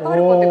本当だ、パ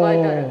ルコって書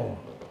いてある。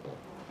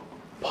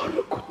パ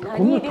ルコって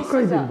こんな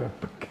高いビルだっ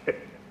たっけ？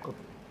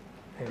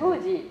当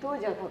時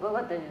は高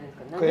かったんじゃないです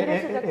か。何レ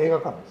スだっけ？映画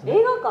館ですね。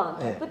映画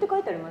館、トップって書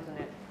いてあります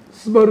ね。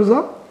スバル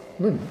座？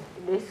何？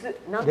レス、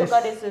なんと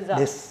かレス座。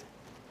レス。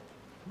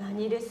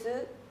何レス？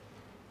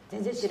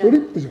全然知らない。ス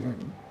トリップじゃないの？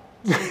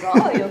違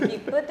うよ、切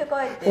符って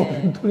書い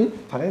て。本当に？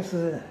パレ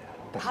ス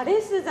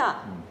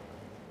座。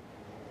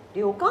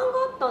旅館が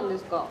あったんで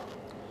すか。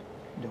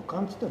旅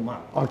館つって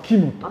まあ秋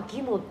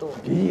元。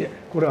いいね。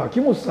これ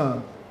秋元さ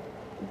ん、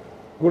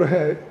こ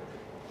れ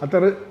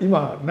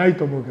今ない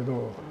と思うけ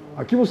ど、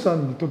秋元さ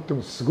んにとって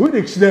もすごい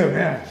歴史だよ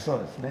ね。そう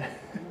です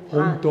ね。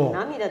本当。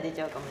涙出ち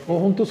ゃうかもしれな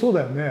い。本当そう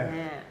だよ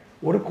ね。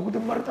俺ここで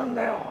生まれたん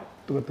だよ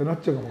とかってなっ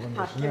ちゃうかもわかん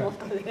ないしね。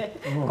秋元で。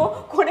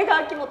これが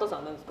秋元さ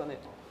んなんですかね。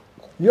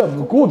いや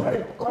向こうだ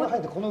よ。これ入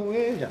ってこの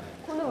上じゃない。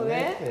この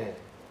上。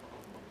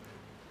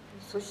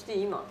そして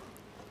今。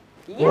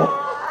いや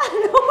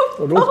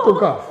ロフト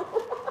か。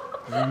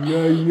い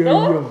や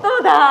ロフ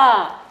ト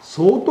だ。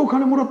相当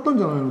金もらったん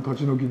じゃないの、立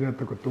ち退きでやっ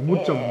たかって思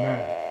っちゃうもん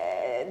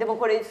ね。でも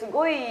これす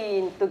ご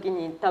い時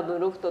に多分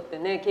ロフトって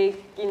ね、景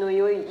気の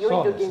良い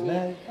時に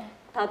建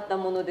った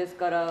ものです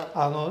か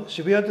ら。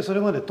渋谷ってそれ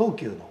まで東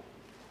急の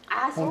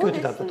本拠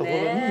地だったところ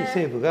に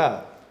西武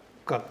が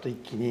ガッと一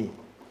気に。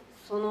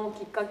その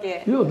きっか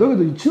け。いやだけ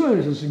ど一枚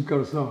の写真か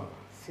らさ、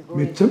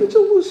めちゃめちゃ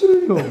面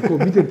白いのこ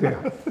う見てて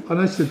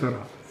話してたら、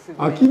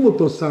秋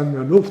元さん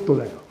がロフト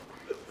だよ。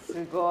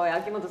すごい、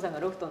秋元さんが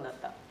ロフトになっ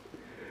た。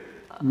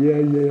い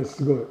や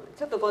すごい。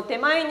ちょっとこう手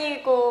前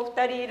にこう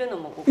2人いるの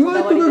も意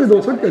外とだけ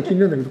どさっきから気に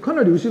なるんだけど、か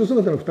なり後ろ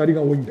姿の2人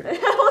が多いんだよ。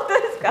本当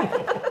ですか。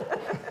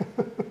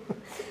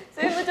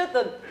それもちょっと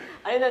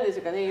あれなんでし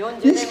ょうかね。40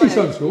年前意識し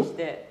たんでしょ。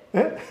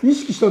意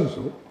識したんでし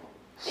ょ。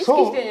意識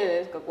してるじゃない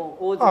ですか、こう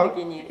構図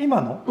的に。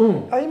今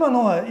の？今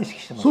のは意識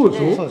してます。そうで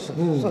しょ。そうです。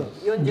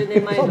40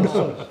年前の。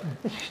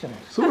意識してま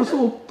す。それ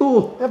相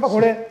当。やっぱこ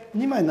れ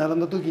2枚並ん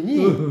だ時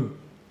に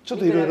ちょっ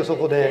といろいろそ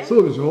こで。そ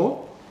うでし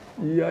ょ。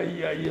いや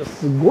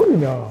すごい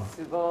な。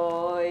す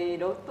ごい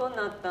ロフトに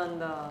なったん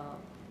だ。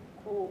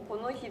こ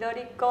の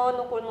左側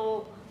のこ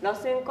の螺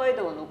旋階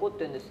段は残っ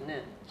てるんです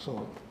ね。そう。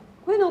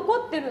これ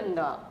残ってるん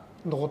だ。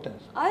残ってるん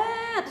です。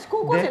私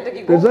高校生の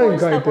時デザイン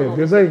書いて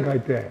デザイン書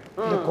いて。で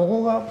こ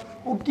こが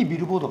大きいビ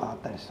ルボードがあっ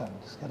たりしたん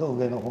ですけど、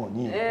上の方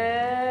に。僕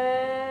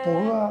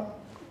が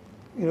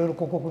いろいろ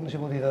広告の仕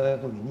事いただい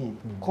た時に、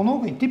この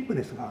奥にティップ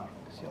ネスがある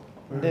んですよ。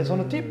でそ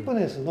のティップ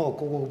ネスの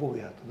広告僕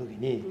やった時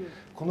に、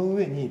この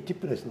上にティ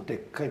ップネスのでっ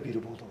かいビル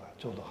ボードが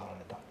ちょうど貼られ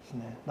たんです。で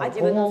すね。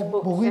自分の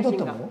僕にとっ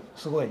ても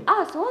すごい。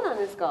そうなん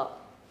ですか。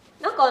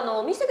なんか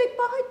お店がいっ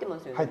ぱい入ってま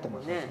すよね。入って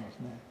ますね。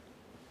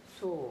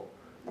そ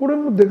う。これ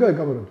もでかい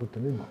カメラ撮って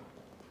ね今。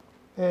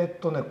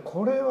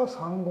これは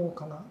3号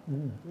かな。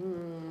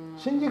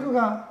新宿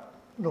が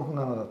67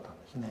だった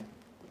んですね。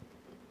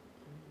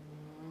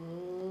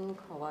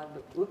変わる。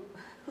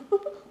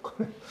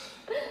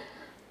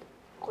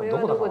これ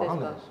はどこです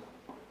か。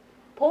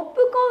ポップ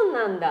コーン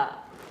なん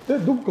だ。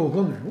どっかわか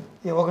んないの？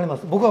いやわかりま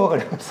す。僕はわか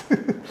ります。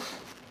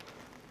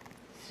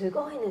す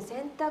ごいね、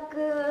洗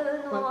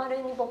濯のあ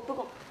れにポップ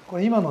コーン。こ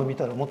れ今のを見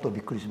たらもっと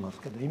びっくりしま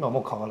すけど、今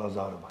も変わらず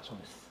ある場所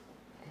です。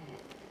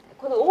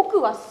この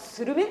奥は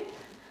スルメ？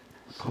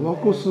タバ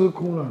コ吸う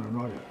コーナーな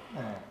のあれ。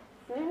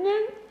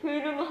フ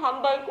ィルム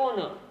販売コー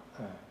ナー。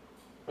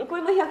こ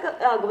れも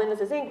ごめんな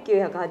さい、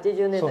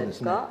1980年代で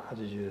すか？そう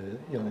ですね、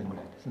84年ぐ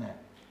らいですね。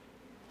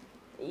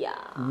いや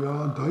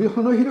大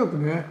花開く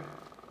ね。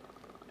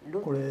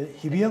これ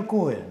日比谷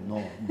公園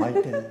の売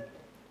店。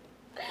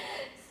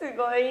す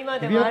ごい、今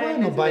で日比もある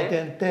んですね。谷公園の売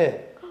店っ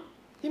て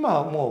今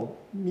はも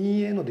う民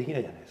営のできな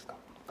いじゃないですか。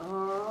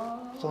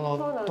そ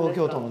の東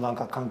京都のなん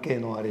か関係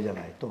のあれじゃ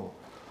ないと、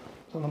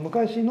その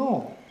昔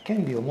の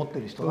権利を持って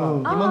る人が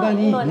いまだ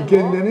に利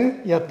権で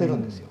ねやってる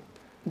んですよ。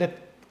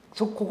で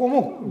ここ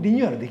もリ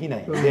ニューアルできな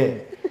いん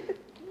で、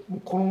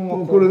このま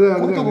まこれで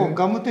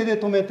ガム手で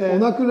止めて、お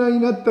亡くなりに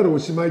なったらお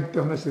しまいっ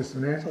て話です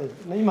ね。そうで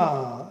すね。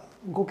今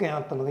5件あ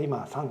ったのが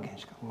今3件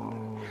しか。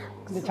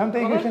でちゃんと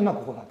営業してるのは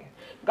ここだけ。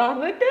ガ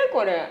ムテ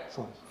これ。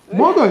そうで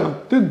す。まだや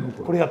ってんのこ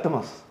れ？これやって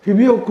ます。日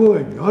比谷公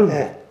園にある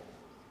の？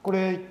こ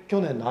れ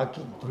去年の秋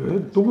に。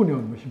どこにあ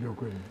るの日比谷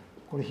公園に？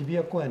これ日比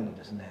谷公園の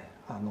ですね、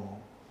あ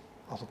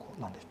そこ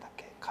なんでしたっ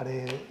け、カ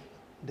レー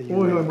で有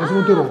名な松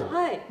本楼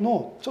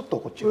のちょっと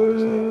こっち側で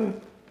すね。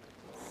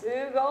す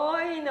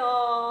ごいな。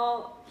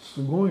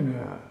すごいね。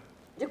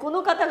じゃこ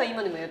の方が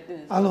今でもやってる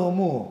んですか？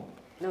も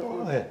う方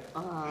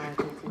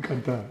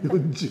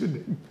40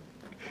年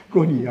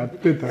後にやっ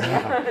てた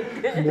ら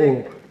も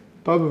う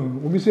多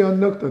分お店やん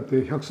なくたって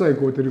100歳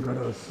超えてるか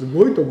らす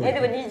ごいと思う。で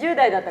も20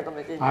代だったかも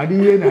しれない。あ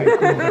りえないこ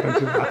の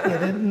形は。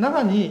で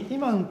中に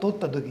今撮っ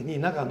た時に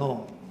中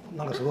の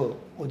なんかすごい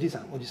おじさ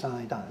ん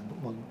いたん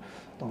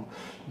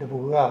で、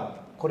僕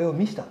がこれを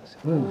見せたんですよ。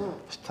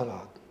そした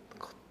ら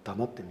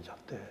黙って見ちゃっ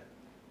て、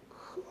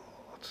ふわ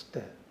っつっ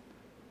て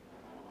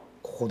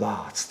ここ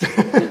だっつって。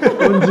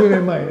40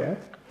年前ね。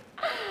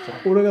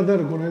俺が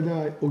この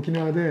間沖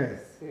縄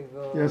で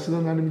安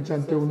田成美ちゃ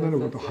んって女の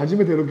子と初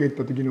めてロケ行っ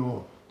た時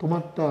の泊ま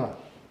った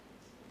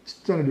ち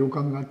っちゃな旅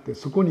館があって、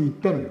そこに行っ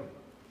たのよ。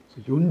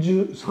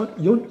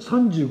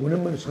35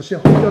年前の写真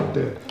貼ってあって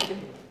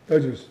「大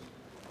丈夫です」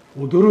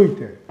驚い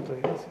て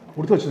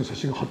俺たちの写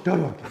真が貼ってあ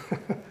るわ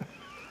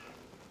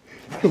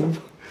け。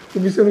お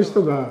店の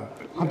人が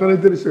働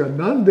いてる人が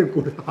なんで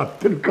これ貼っ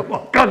てるか分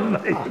かんな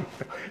い。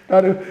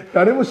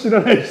誰も知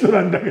らない人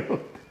なんだけど。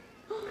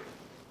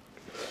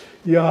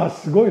いや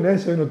すごいね、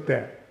そういうのっ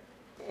て。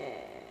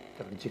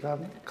時間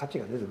価値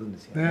が出てくるんで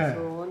すよね。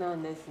そうな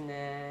んです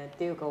ね。っ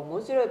ていうか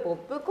面白い、ポッ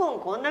プコーン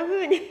こんな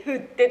風に売っ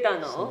てた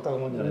の？そんな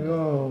もんじゃない。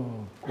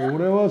こ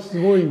れは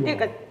すごいわ。っていう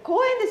か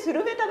公園でス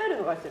ルメ食べる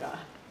のかしら。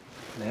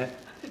ね。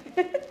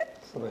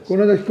こ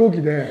の間飛行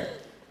機で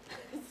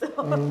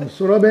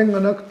空弁が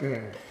なく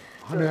て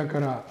羽屋か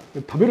ら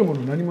食べるも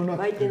の何もな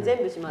くて、売店全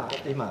部閉まって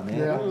て、今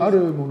ね、ある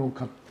ものを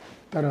買っ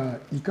たら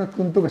イカ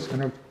くんとかしか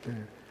なくて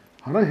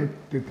腹減っ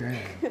てて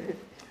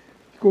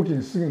飛行機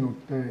にすぐ乗っ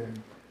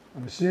て。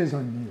CA さ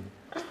んに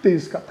「食っていい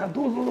ですか?」「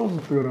どうぞどうぞ」っ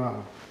て言ったら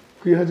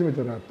食い始め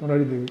たら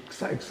隣で「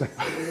臭い臭い」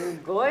す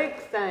ごい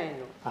臭い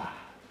の。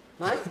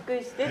マスク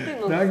してて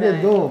も臭い。だ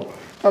けど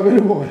食べ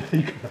るものがないか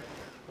ら。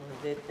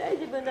絶対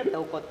自分だって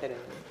怒ってるの。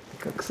イ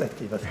カ臭いって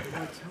言いますね。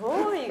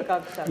超イカ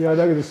臭い。いや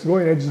だけどす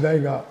ごいね、時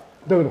代が。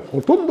だけどほ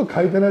とんど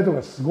変えてないと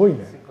かすごい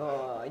ね。す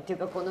ごい。っていう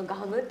かこのガ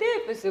ムテ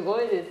ープすご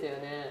いですよ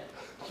ね。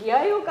気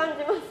合を感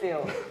じます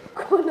よ。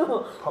こ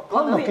の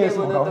パンのケース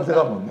もガムテ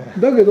だもんね。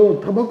だけど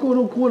タバコ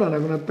のコーナーな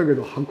くなったけ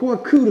ど箱は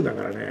クールだ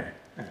からね。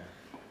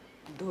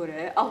ど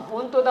れ？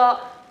本当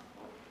だ。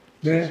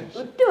ね。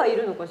売ってはい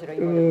るのかしら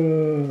今で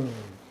も。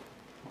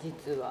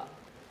実は。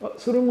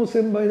それも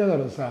専売だか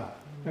らさ、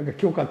なんか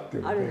許可ってい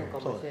うのあるの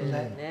かもしれ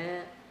ない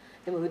ね。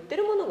でも売って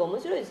るものが面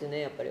白いですよ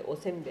ね。やっぱりお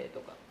せんべいと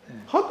か。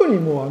鳩に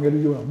もあげ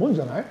るようなもん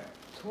じゃない？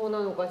そう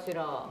なのかし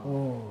ら。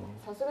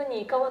さすが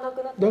にイカはな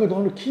くなった。だけ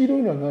ど黄色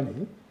いのは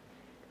何？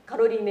カ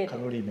ロリーメイト。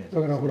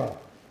だからほら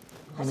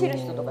走る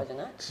人とかじゃ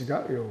ない？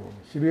違うよ。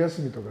昼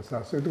休みとか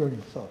さ、そういうところ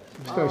に来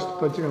た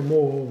人たちが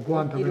もうご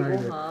飯食べない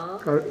で、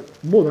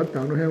もうだって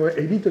あの辺は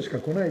エリートしか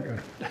来ないか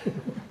ら。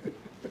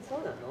そう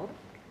な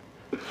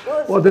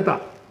の？わ、出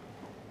た。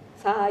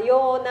さ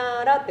よう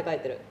ならって書い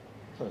てる。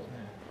そうですね。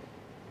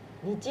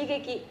日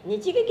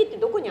劇って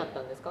どこにあっ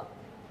たんですか？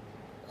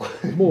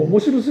もう面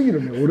白すぎ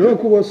るね。俺は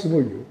ここはすご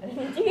いよ。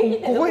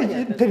ここへ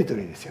テリト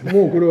リーですよね。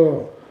もうこれは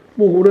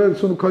もう俺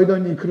その階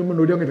段に車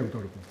乗り上げたこと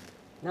ある。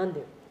なん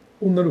で？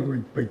女の子がい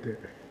っぱいいて。ど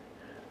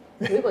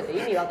ういうこと？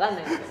意味わかん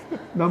ないんですよ。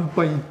ナン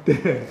パ行っ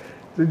て、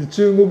それで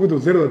中国度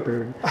ゼロだったか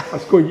ら、あ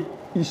そこ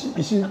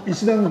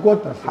石段がこうあ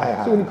ったんですよ。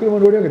そこに車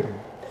乗り上げたの。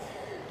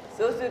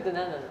そうすると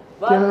何なの？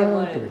バー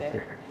って漏れ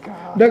て。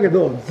だけ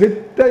ど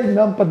絶対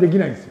ナンパでき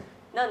ないんですよ。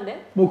なん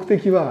で？目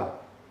的は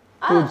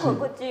こ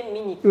っち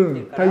見に来て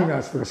るから。タイガ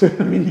ースとかそういう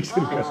の見に来て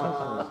るから。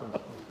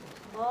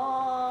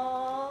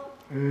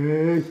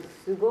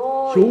す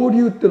ごい。漂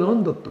流って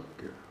何だったっ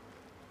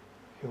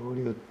け？漂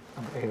流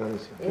映画で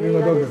すよね。映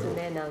画です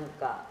ね。なん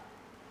か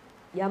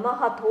ヤマ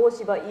ハ東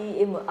芝 EMI っ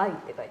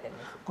て書いてあり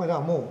ます。これは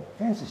も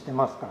うフェンスして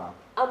ますから。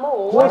あ、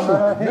もう終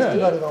わり。フェステ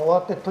ィバルが終わ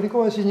って取り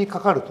壊しにか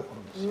かるとこ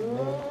ろですよ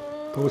ね。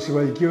東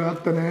芝勢いあ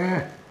った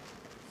ね。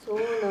そう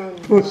なん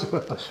だ。東芝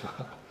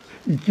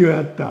勢い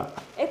あった。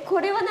こ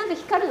れはなんか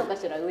光るのか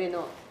しら、上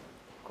の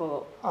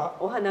こう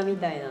お花み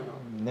たいなの。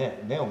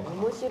ね、ネオンか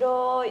な。面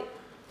白い。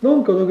な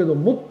んかだけど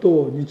もっ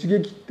と日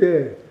劇っ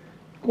て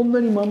こんな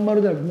にまん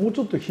丸でもう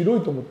ちょっと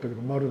広いと思ったけ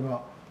ど、丸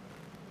が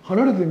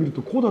離れてみる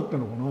とこうだった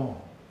のかな。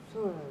そ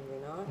うなん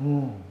だ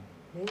な。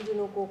レンズ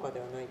の効果で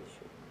はないで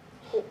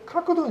しょう。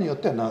角度によっ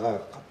ては長か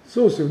った。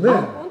そうですよね。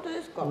本当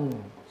ですか。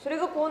それ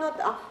がこうなって、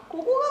ここ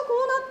がこ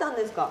うなったん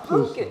ですか。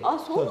半球。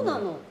そうな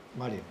の。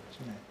マリオで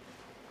す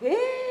ね。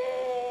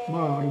ま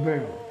ああれだ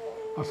よ。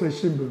朝日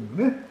新聞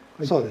のね。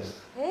そうで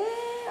す。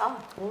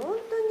本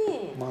当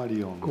に。マ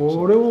リオン。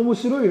これは面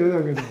白い絵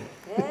だけど。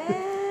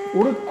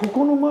俺こ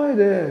この前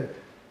で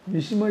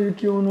三島由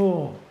紀夫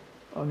の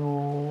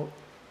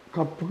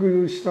滑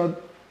覆した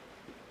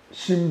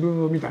新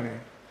聞を見た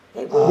ね。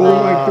号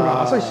外っていう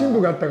か朝日新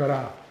聞があったか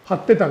ら貼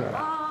ってたか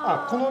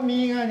ら。この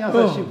右側に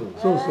朝日新聞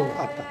そうそうあっ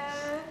たんで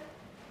す。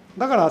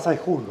だから朝日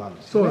ホールがあるん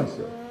ですよね。そうなんです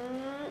よ。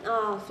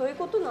そういう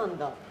ことなん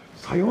だ。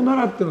さよな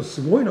らっての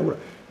すごいなこれ。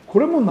こ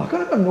れもなか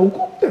なか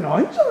残ってな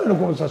いんじゃないの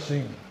この写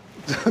真。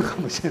そうか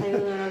もしれない。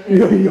い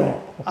やいや。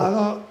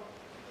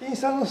イン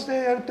スタのして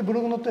やるってブ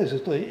ログ載ったりする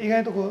と意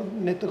外とこ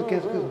うネットで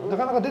検索な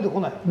かなか出てこ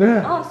ない。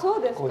ね。そ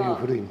うですか。こういう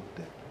古いのっ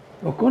て。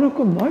なかな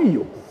かない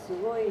よ。す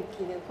ごい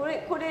記念。こ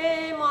れ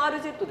も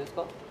RZ です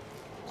か？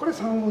これ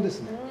3号で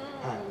すね。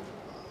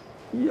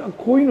いや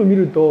こういうの見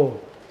る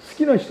と好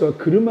きな人は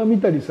車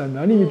見たりさ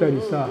何見た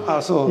りさ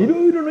い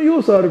ろいろな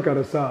要素あるか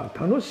らさ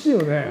楽しい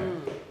よね。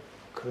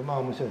車は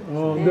面白いです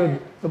ね。でやっ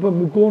ぱ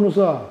向こうの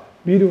さ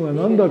ビルが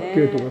なんだっ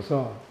けとか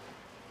さ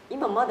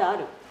今まだあ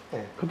る。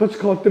形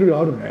変わってるの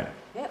あるね。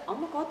あ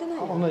んま変わってない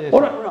よ。あ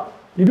ら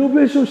リノ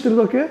ベーションしてる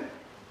だけ？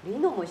リ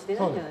ノもして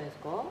ないんじゃないです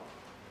か？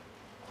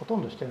ほと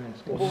んどしてないで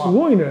すけど。す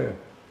ごいね。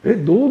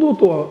堂々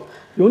とは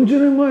40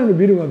年前の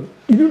ビルが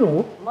いる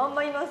の？まん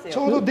まいますよ。ち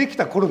ょうどでき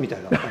た頃みた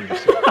いだったんで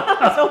すよ。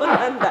そう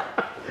なんだ。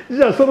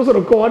じゃあそろそ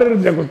ろ壊れる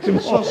んじゃこっちも。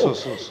そう。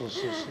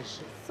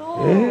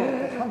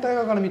反対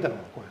側から見たの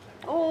がこれ。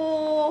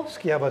す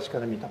き家橋か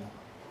ら見たのが。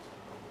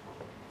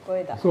こ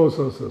れだ。そう。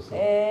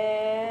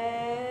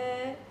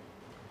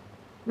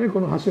ね、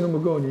この橋の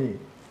向こうに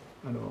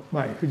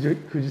前富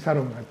士サ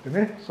ロンがあって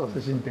ね、写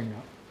真展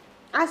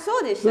が。そ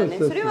うでしたね。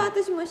それは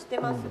私も知って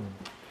ます。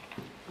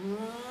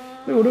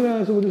で俺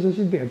がそこで写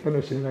真展やった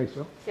の知らないでし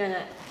ょ？知らな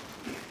い。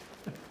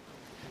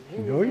ひ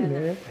どい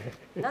ね。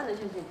何の写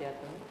真展やっ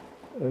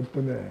た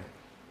の？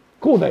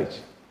高台寺。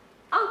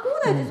高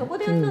台寺そこ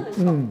でやったんで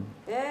すか？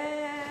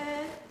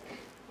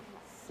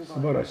素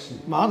晴らしい。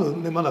ま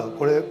だ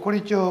これ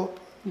一応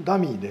ダ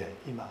ミーで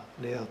今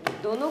レイアウト。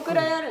どのく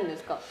らいあるんで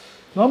すか？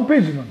何ペ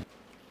ージなの？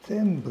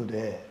全部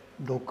で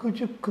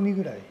60組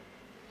ぐらい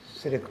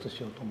セレクトし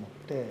ようと思っ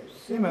て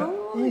今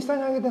インスタ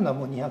に上げてるのは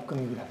もう200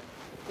組ぐらい。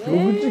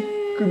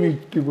60組っ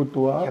ていうこ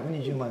とは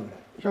120枚ぐ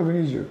らい。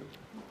120。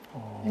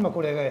今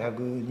これが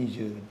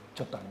120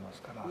ちょっとありま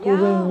すから。当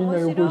然みんな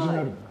横一に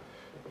なる。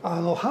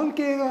半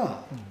径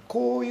が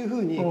こういうふ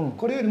うに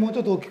これよりもうち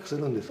ょっと大きくす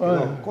るんですけど、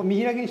こう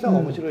見開きにした方が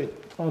面白い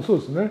そう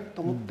ですね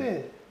と思っ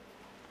て、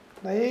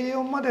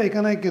A4 まではい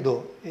かないけ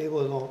ど英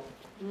語の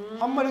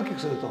あんまり大きく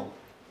すると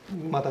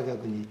また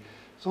逆に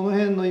その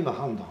辺の今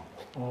判断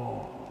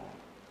を。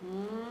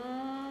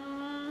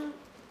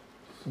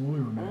すごい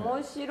よね。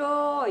面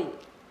白い。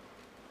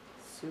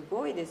す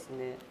ごいです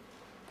ね。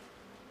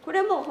こ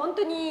れもう本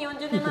当に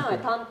40年前は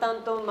淡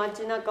々と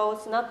街中を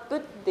スナップっ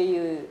て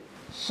いう。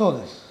そう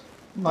です。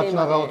街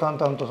中を淡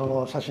々とそ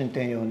の写真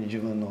展用に自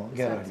分の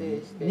ギャラリ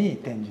ーに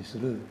展示す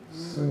る。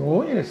す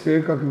ごいね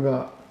性格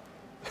が。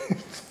し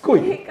つこ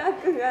い。性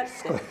格がし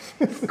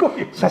つこ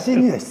い。写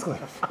真にはしつこい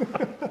で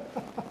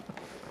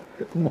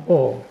す。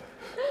も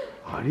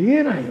うあり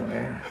えないよ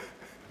ね。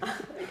あ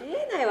り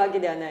えないわけ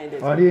ではないで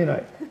す。ありえな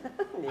い。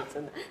そ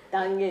んな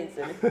断言す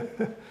る。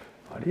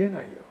ありえな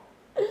いよ。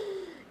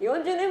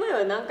40年前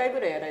は何回ぐ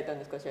らいやられたん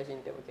ですか写真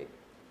展は結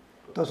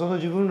構。その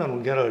自分らの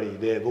ギャラリー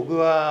で僕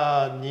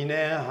は2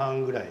年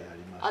半ぐらいやり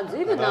ました。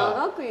ずいぶん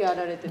長くや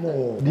られてた。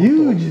もうリ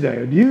ュウジだ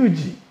よリュウ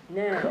ジ。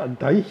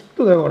大ヒッ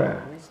トだよこれ。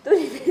一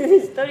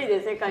人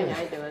で世界に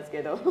入ってます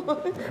けど。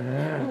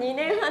2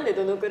年半で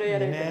どのくらいや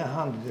られてる？ 2年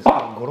半ですか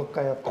ら5、6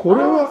回やった。こ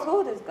れは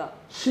そうですか。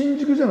新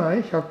宿じゃな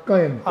い？100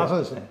回円って。そう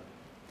ですね。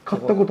買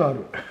ったことある。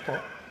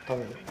食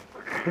べる。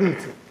フルー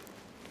ツ。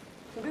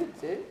フルー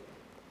ツ？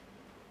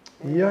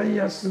いやい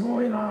やす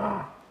ごい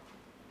な。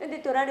で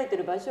撮られて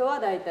る場所は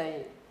だいた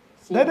い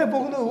大体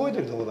僕の動いて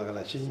るところだか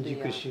ら新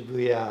宿、渋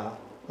谷が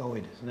多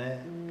いですね。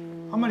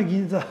あんまり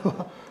銀座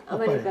はやっ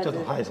ぱりちょっ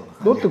とハイソな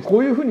感じ。だってこ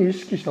ういうふうに意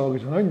識したわけ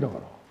じゃないんだか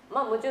ら。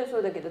まあもちろんそ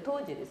うだけど当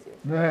時ですよ。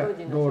ね、当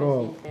時の写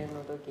真展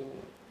の時に。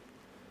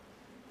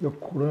いや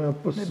これはやっ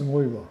ぱす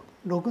ごいわ。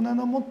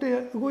67持っ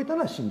て動いた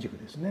のは新宿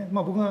ですね。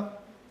まあ僕が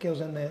京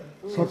泉で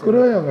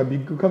桜屋がビ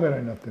ッグカメラ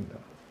になってんだ。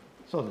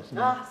そうです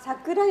ね。あ、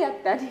桜屋っ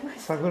てありまし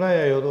た。桜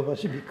屋ヨドバ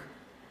シビッグ。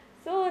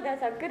そうだ、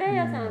桜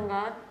屋さん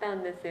があった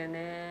んですよ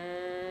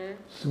ね。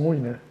すごい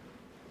ね。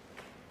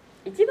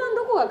一番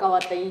どこが変わ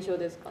った印象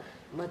ですか、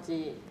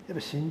街。やっぱ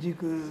新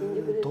宿、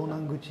東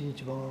南口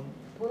一番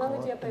変わ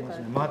ってます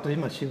ね。まああと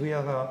今渋谷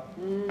が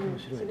面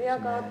白いですね。渋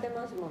谷変わって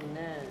ますもん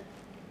ね。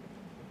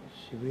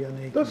渋谷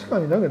の駅。確か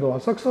にだけど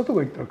浅草と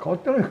か行ったら変わ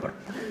ってないから。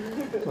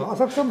そう、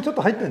浅草もちょっ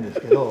と入ってるんで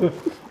すけど、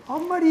あ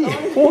んまり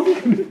大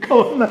きく変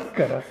わらない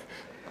から。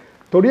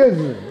とりあえ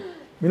ず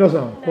皆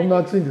さんこんな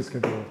暑いんですけ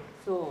ど。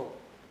そ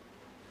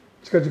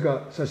う。近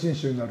々写真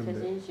集になるんで。写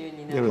真集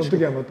になる。その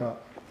時はまた。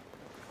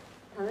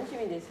楽し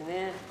みです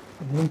ね。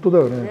本当だ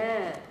よ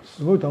ね。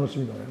すごい楽し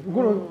みだね。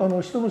こ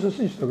れ人の写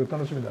真集だけ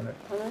楽しみだね。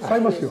買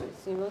いますよ。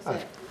すみません。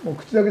もう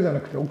口だけじゃな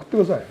くて送ってく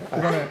ださい。お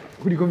金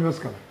振り込みます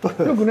か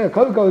ら。よくね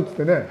買う買うっつっ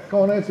てね買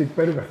わないやついっ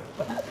ぱいいるか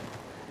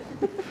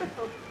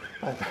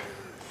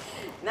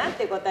ら。なん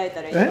て答え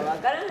たらいいかわ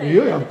からない。い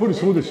ややっぱり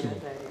そうでしょ。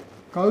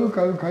買う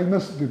買う買いま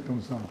すって言って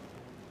もさ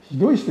ひ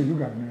どい人いる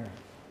からね。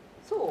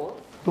そ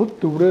う？だっ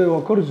て俺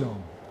わかるじゃん。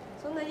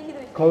そんなにひど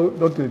い。買う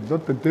だってデ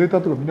ー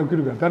タとかみんな来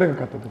るから誰が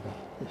買ったとか。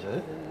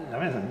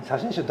山根さん写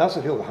真集出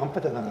す量が半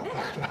端じゃなかっ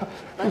たか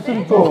ら。そうす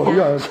るとい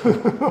や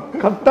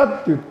買った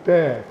って言っ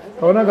て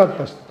買わなかっ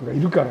た人とかい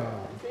るから。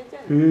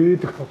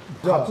と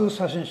か。初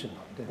写真集なん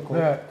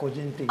で個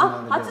人的な。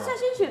あ、初写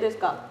真集です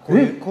か。こう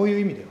いう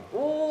意味では。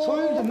そ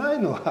ういうんじゃない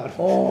のがあるんです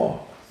よ。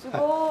す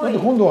ごい。だ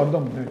って今度はあれだ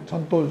もんね。ちゃ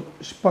んと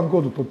出版コ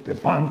ード取って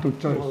バンと売っ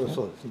ちゃう。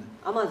そうですね。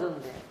アマゾ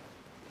ンで。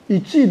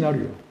1位になる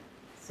よ。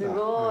す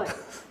ごい。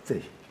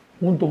ぜひ。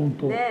本当。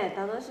ね、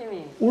楽し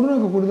み。俺な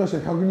んかこれ出した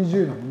ら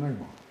120円なのね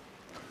今。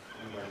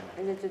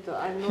じゃあちょっ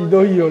とひ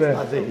どいよね。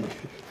ぜ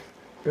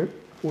ひ。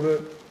俺。取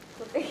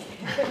ってきて。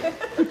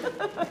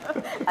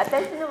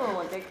私のも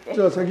持ってきて。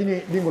じゃあ先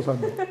にりんごさん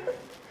に。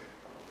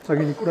先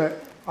にこれ。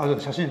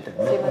写真展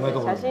ね。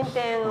写真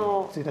展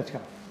を1日か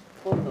ら。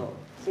今度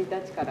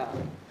1日から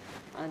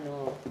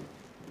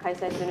開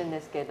催するん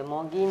ですけれど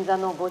も、銀座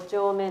の5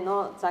丁目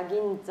のザ・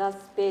銀座ス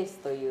ペース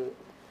という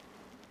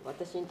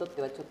私にとっ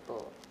てはちょっ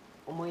と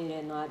思い入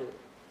れのある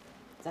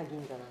ザ・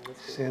銀座なんで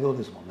すけど。聖堂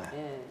ですもんね。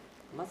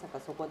まさか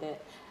そこ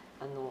で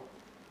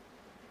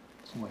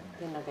すごいね、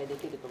展覧会で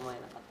きると思え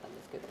なかったん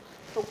ですけど、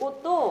そこ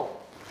と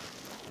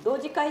同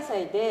時開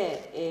催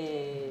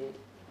で、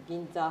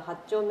銀座8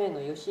丁目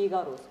の吉井画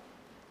廊さん、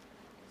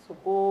そ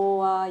こ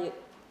は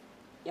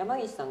山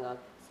岸さんが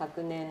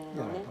昨年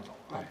のね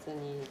夏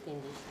に展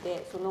示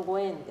して、そのご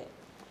縁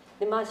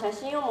でまあ写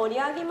真を盛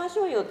り上げまし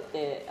ょうよっ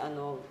て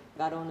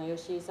画廊の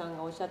吉井さん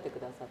がおっしゃってく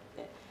ださっ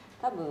て、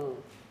多分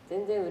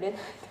全然売れない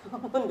と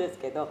思うんです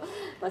けど、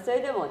まあ、そ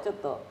れでもちょっ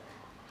と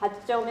8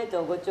丁目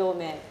と5丁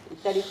目行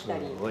ったり来た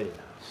り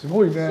す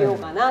ごいねしよう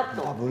かな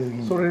と。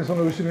それそ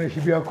の後ろに日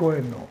比谷公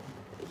園の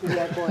日比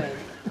谷公園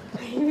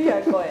日比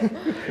谷公園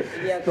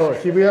そう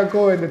日比谷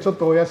公園でちょっ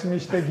とお休み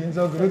して銀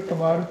座をぐるっと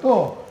回る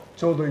と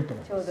ちょうどいいと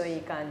思います。ちょうどい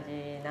い感じ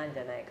なんじ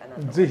ゃないかな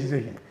と。ぜひ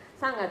ぜひ。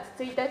3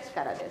月1日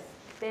からで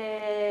す。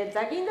で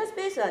ザ・銀座ス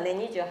ペースはね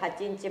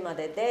28日ま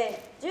で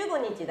で、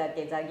15日だ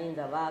けザ・銀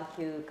座は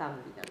休館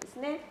日なんです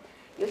ね。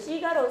吉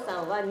井画廊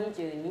さんは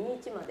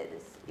22日までで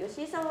す。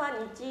吉井さんは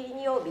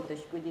日曜日と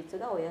祝日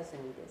がお休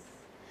みです。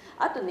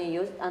あとね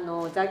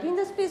ザ・銀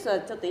座スペースは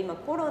ちょっと今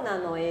コロナ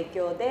の影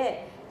響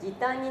で時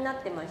短にな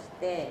ってまし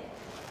て、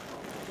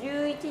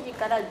11時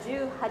から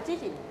18時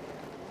に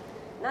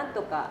なん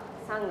とか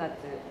3月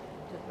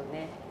ちょっと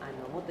ね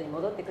元に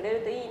戻ってくれ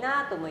るといい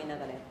なと思いな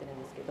がらやってる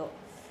んですけど、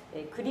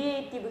クリ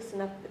エイティブス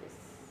ナップです。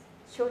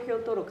商標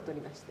登録取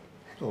りまして、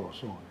そう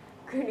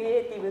クリ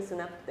エイティブス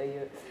ナップとい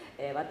う、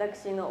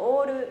私の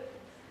オール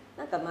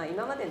なんかまあ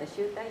今までの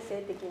集大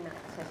成的な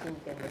写真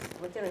展で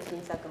す。もちろん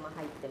新作も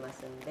入ってま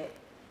すんで、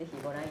ぜひ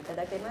ご覧いた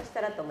だけまし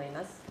たらと思い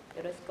ます。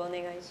よろしくお願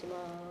いしま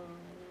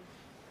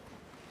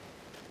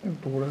す。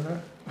これね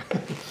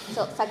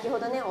そう先ほ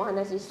どねお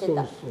話しして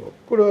た。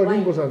これはり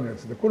んごさんのや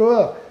つで、これ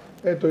は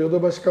ヨド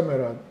バシカメ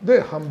ラ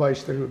で販売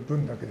してる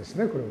分だけです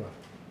ね。これは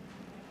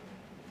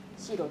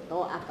白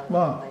と赤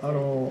が販売されて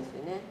るんです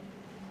よね。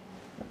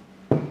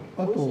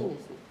あと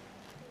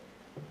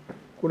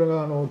これ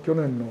が去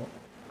年の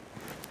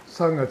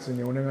3月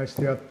にお願いし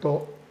てやっ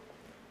と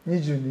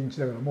22日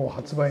だからもう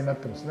発売になっ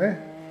てますね。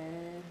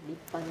立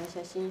派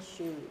な写真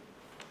集。よ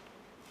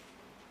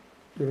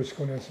ろし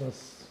くお願いしま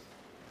す。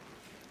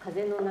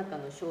風の中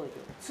の少女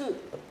2。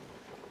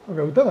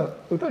なんか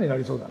歌にな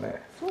りそうだ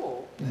ね。そ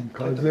う。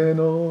風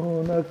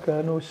の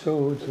中の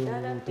少女と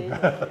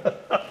か。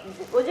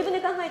ご自分で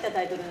考えた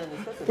タイトルなんで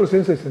すか？これ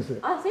先生。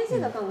あ、先生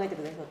が考えて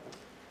くださった。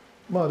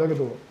まあだけ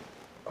ど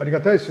あり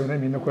がたいですよね。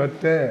みんなこうやっ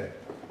て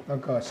なん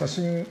か写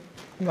真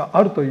が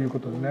あるというこ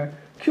とでね、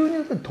急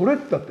に撮れっ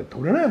たって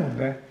撮れないもん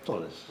ね。そ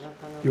うです。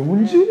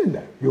40年だ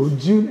よ、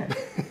40年。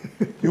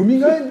よみ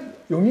が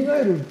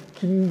える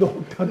勤労っ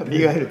てあって、よ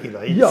みがえる勤労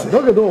はいいいやですね。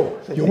だけど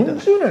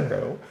40年だ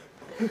よ。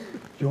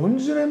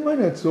40年前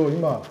のやつを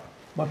今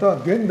また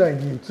現代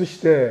に移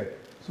して、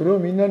それを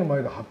みんなの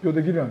前で発表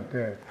できるなん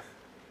て、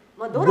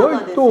まあドラ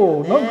マです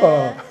よね。なん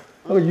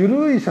か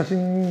緩い写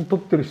真撮っ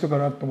てる人か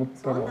なと思っ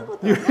たら、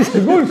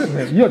すごいです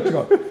ね。いや違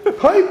う、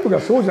タイプ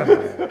がそうじゃない。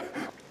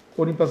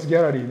オリンパスギ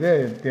ャラリー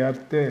で出会っ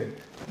て、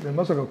で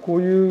まさかこ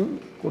ういう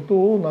こと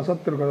をなさっ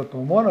てる方と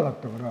思わなかっ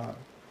たから、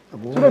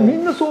それはみ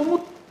んなそう思う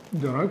ん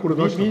じゃない？これ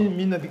出したら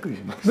みんなびっくり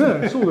します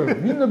ね。そうだよ、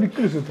みんなびっ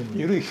くりすると思う。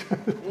緩い。い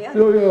や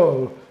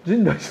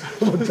陣内さん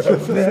と思っちゃう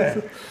ね。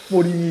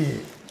森に。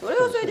それ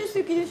はそれで素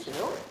敵ですよ。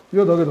い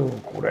やだけど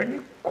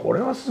これ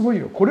はすごい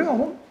よ。これが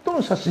本当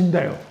の写真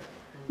だよ。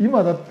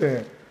今だっ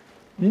て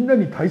みんな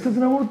に大切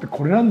なものって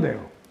これなんだよ。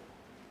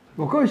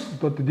若い人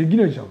だってでき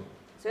ないじゃん。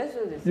そりゃ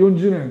そうです。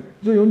40年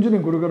じゃあ40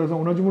年これからさ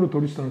同じものを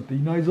撮る人なんて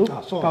いないぞ。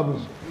あ、そう多分。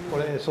こ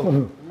れそ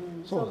う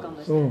そうか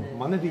もしれない。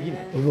真似でき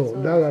ない。そ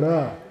うだか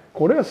ら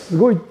これはす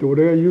ごいって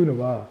俺が言うの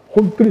は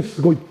本当に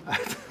すごい。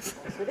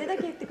それだ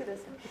け言ってくださ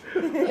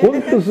い。本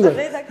当すごい。そ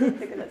れだけ言っ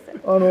てください。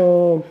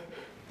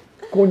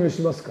購入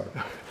しますか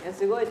ら。いや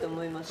すごいと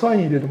思います。サイ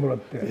ン入れてもらっ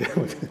て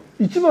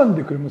1番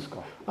でくれますか。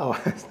あ、わ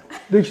かりました。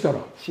できたら。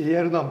シリ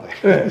アルナンバ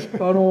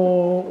ー。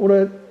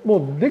俺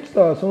もうでき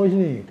たその日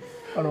に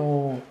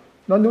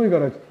何でもいいか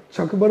ら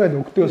着払いで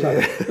送ってくださ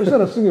い。そした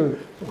らすぐ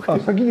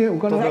先にお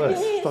金た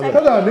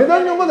だ値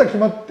段がまだ決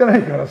まってな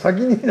いから先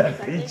になん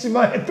て1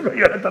万円とか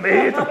言われた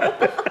らとか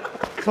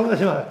そんな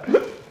しません。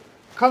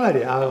かな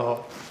り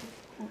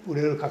売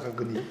れる価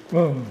格に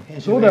編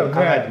集で考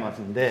えてま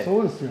すんで、そ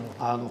うですよ。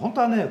本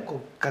当はね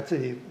こうがっつ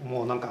り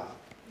もうなんか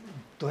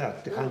どうや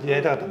って感じでや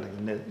りたかったんだけ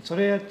どね、そ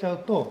れやっちゃ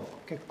うと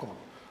結構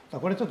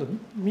これちょっと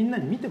みんな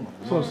に見ても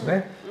らう。そうです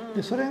ね。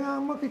でそれが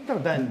うまくいった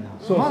ら大事な、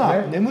ま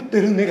だ眠って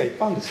る根がいっ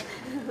ぱいあるんですよ。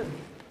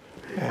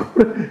こ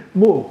れ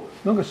も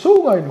うなんか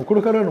生涯のこ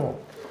れからの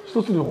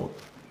一つの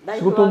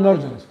仕事になる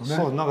じゃないですかね。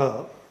そうなん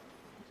か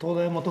東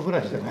大元暮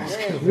らしじゃないです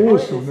けど、そう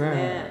ですよ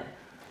ね。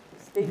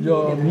い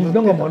やみん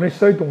なが真似し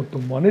たいと思って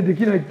も真似で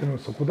きないっていうのは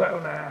そこだよ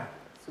ね。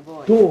す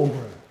ごい。どうこれ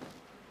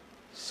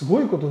す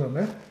ごいことだ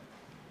ね。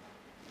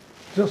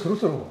じゃあそろ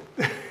そろ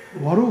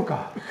終わろう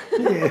か。カ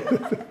メラが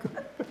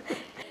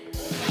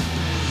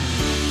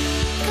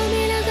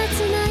つ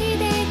ない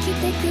でき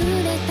てく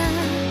れた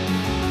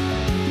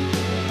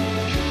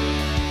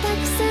たく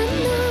さん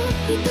の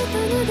人と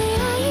の出会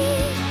い、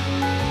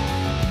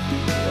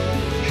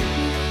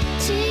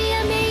血や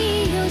名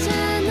誉じゃ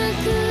な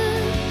く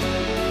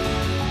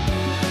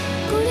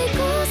これこ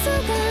そが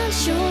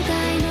生涯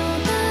の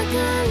宝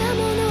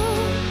物、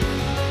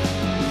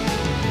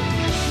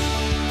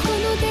こ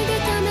の手で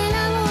カメラ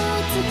を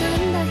掴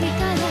んだ日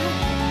から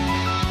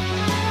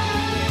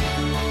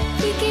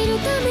生きる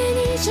ため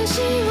に写真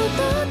を撮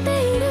って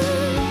いる、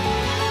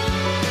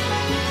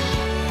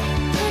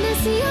話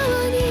すよ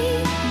うに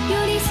寄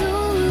り添うよ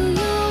う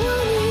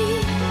に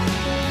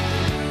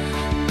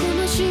こ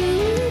の瞬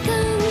間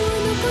を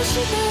残し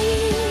た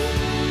い。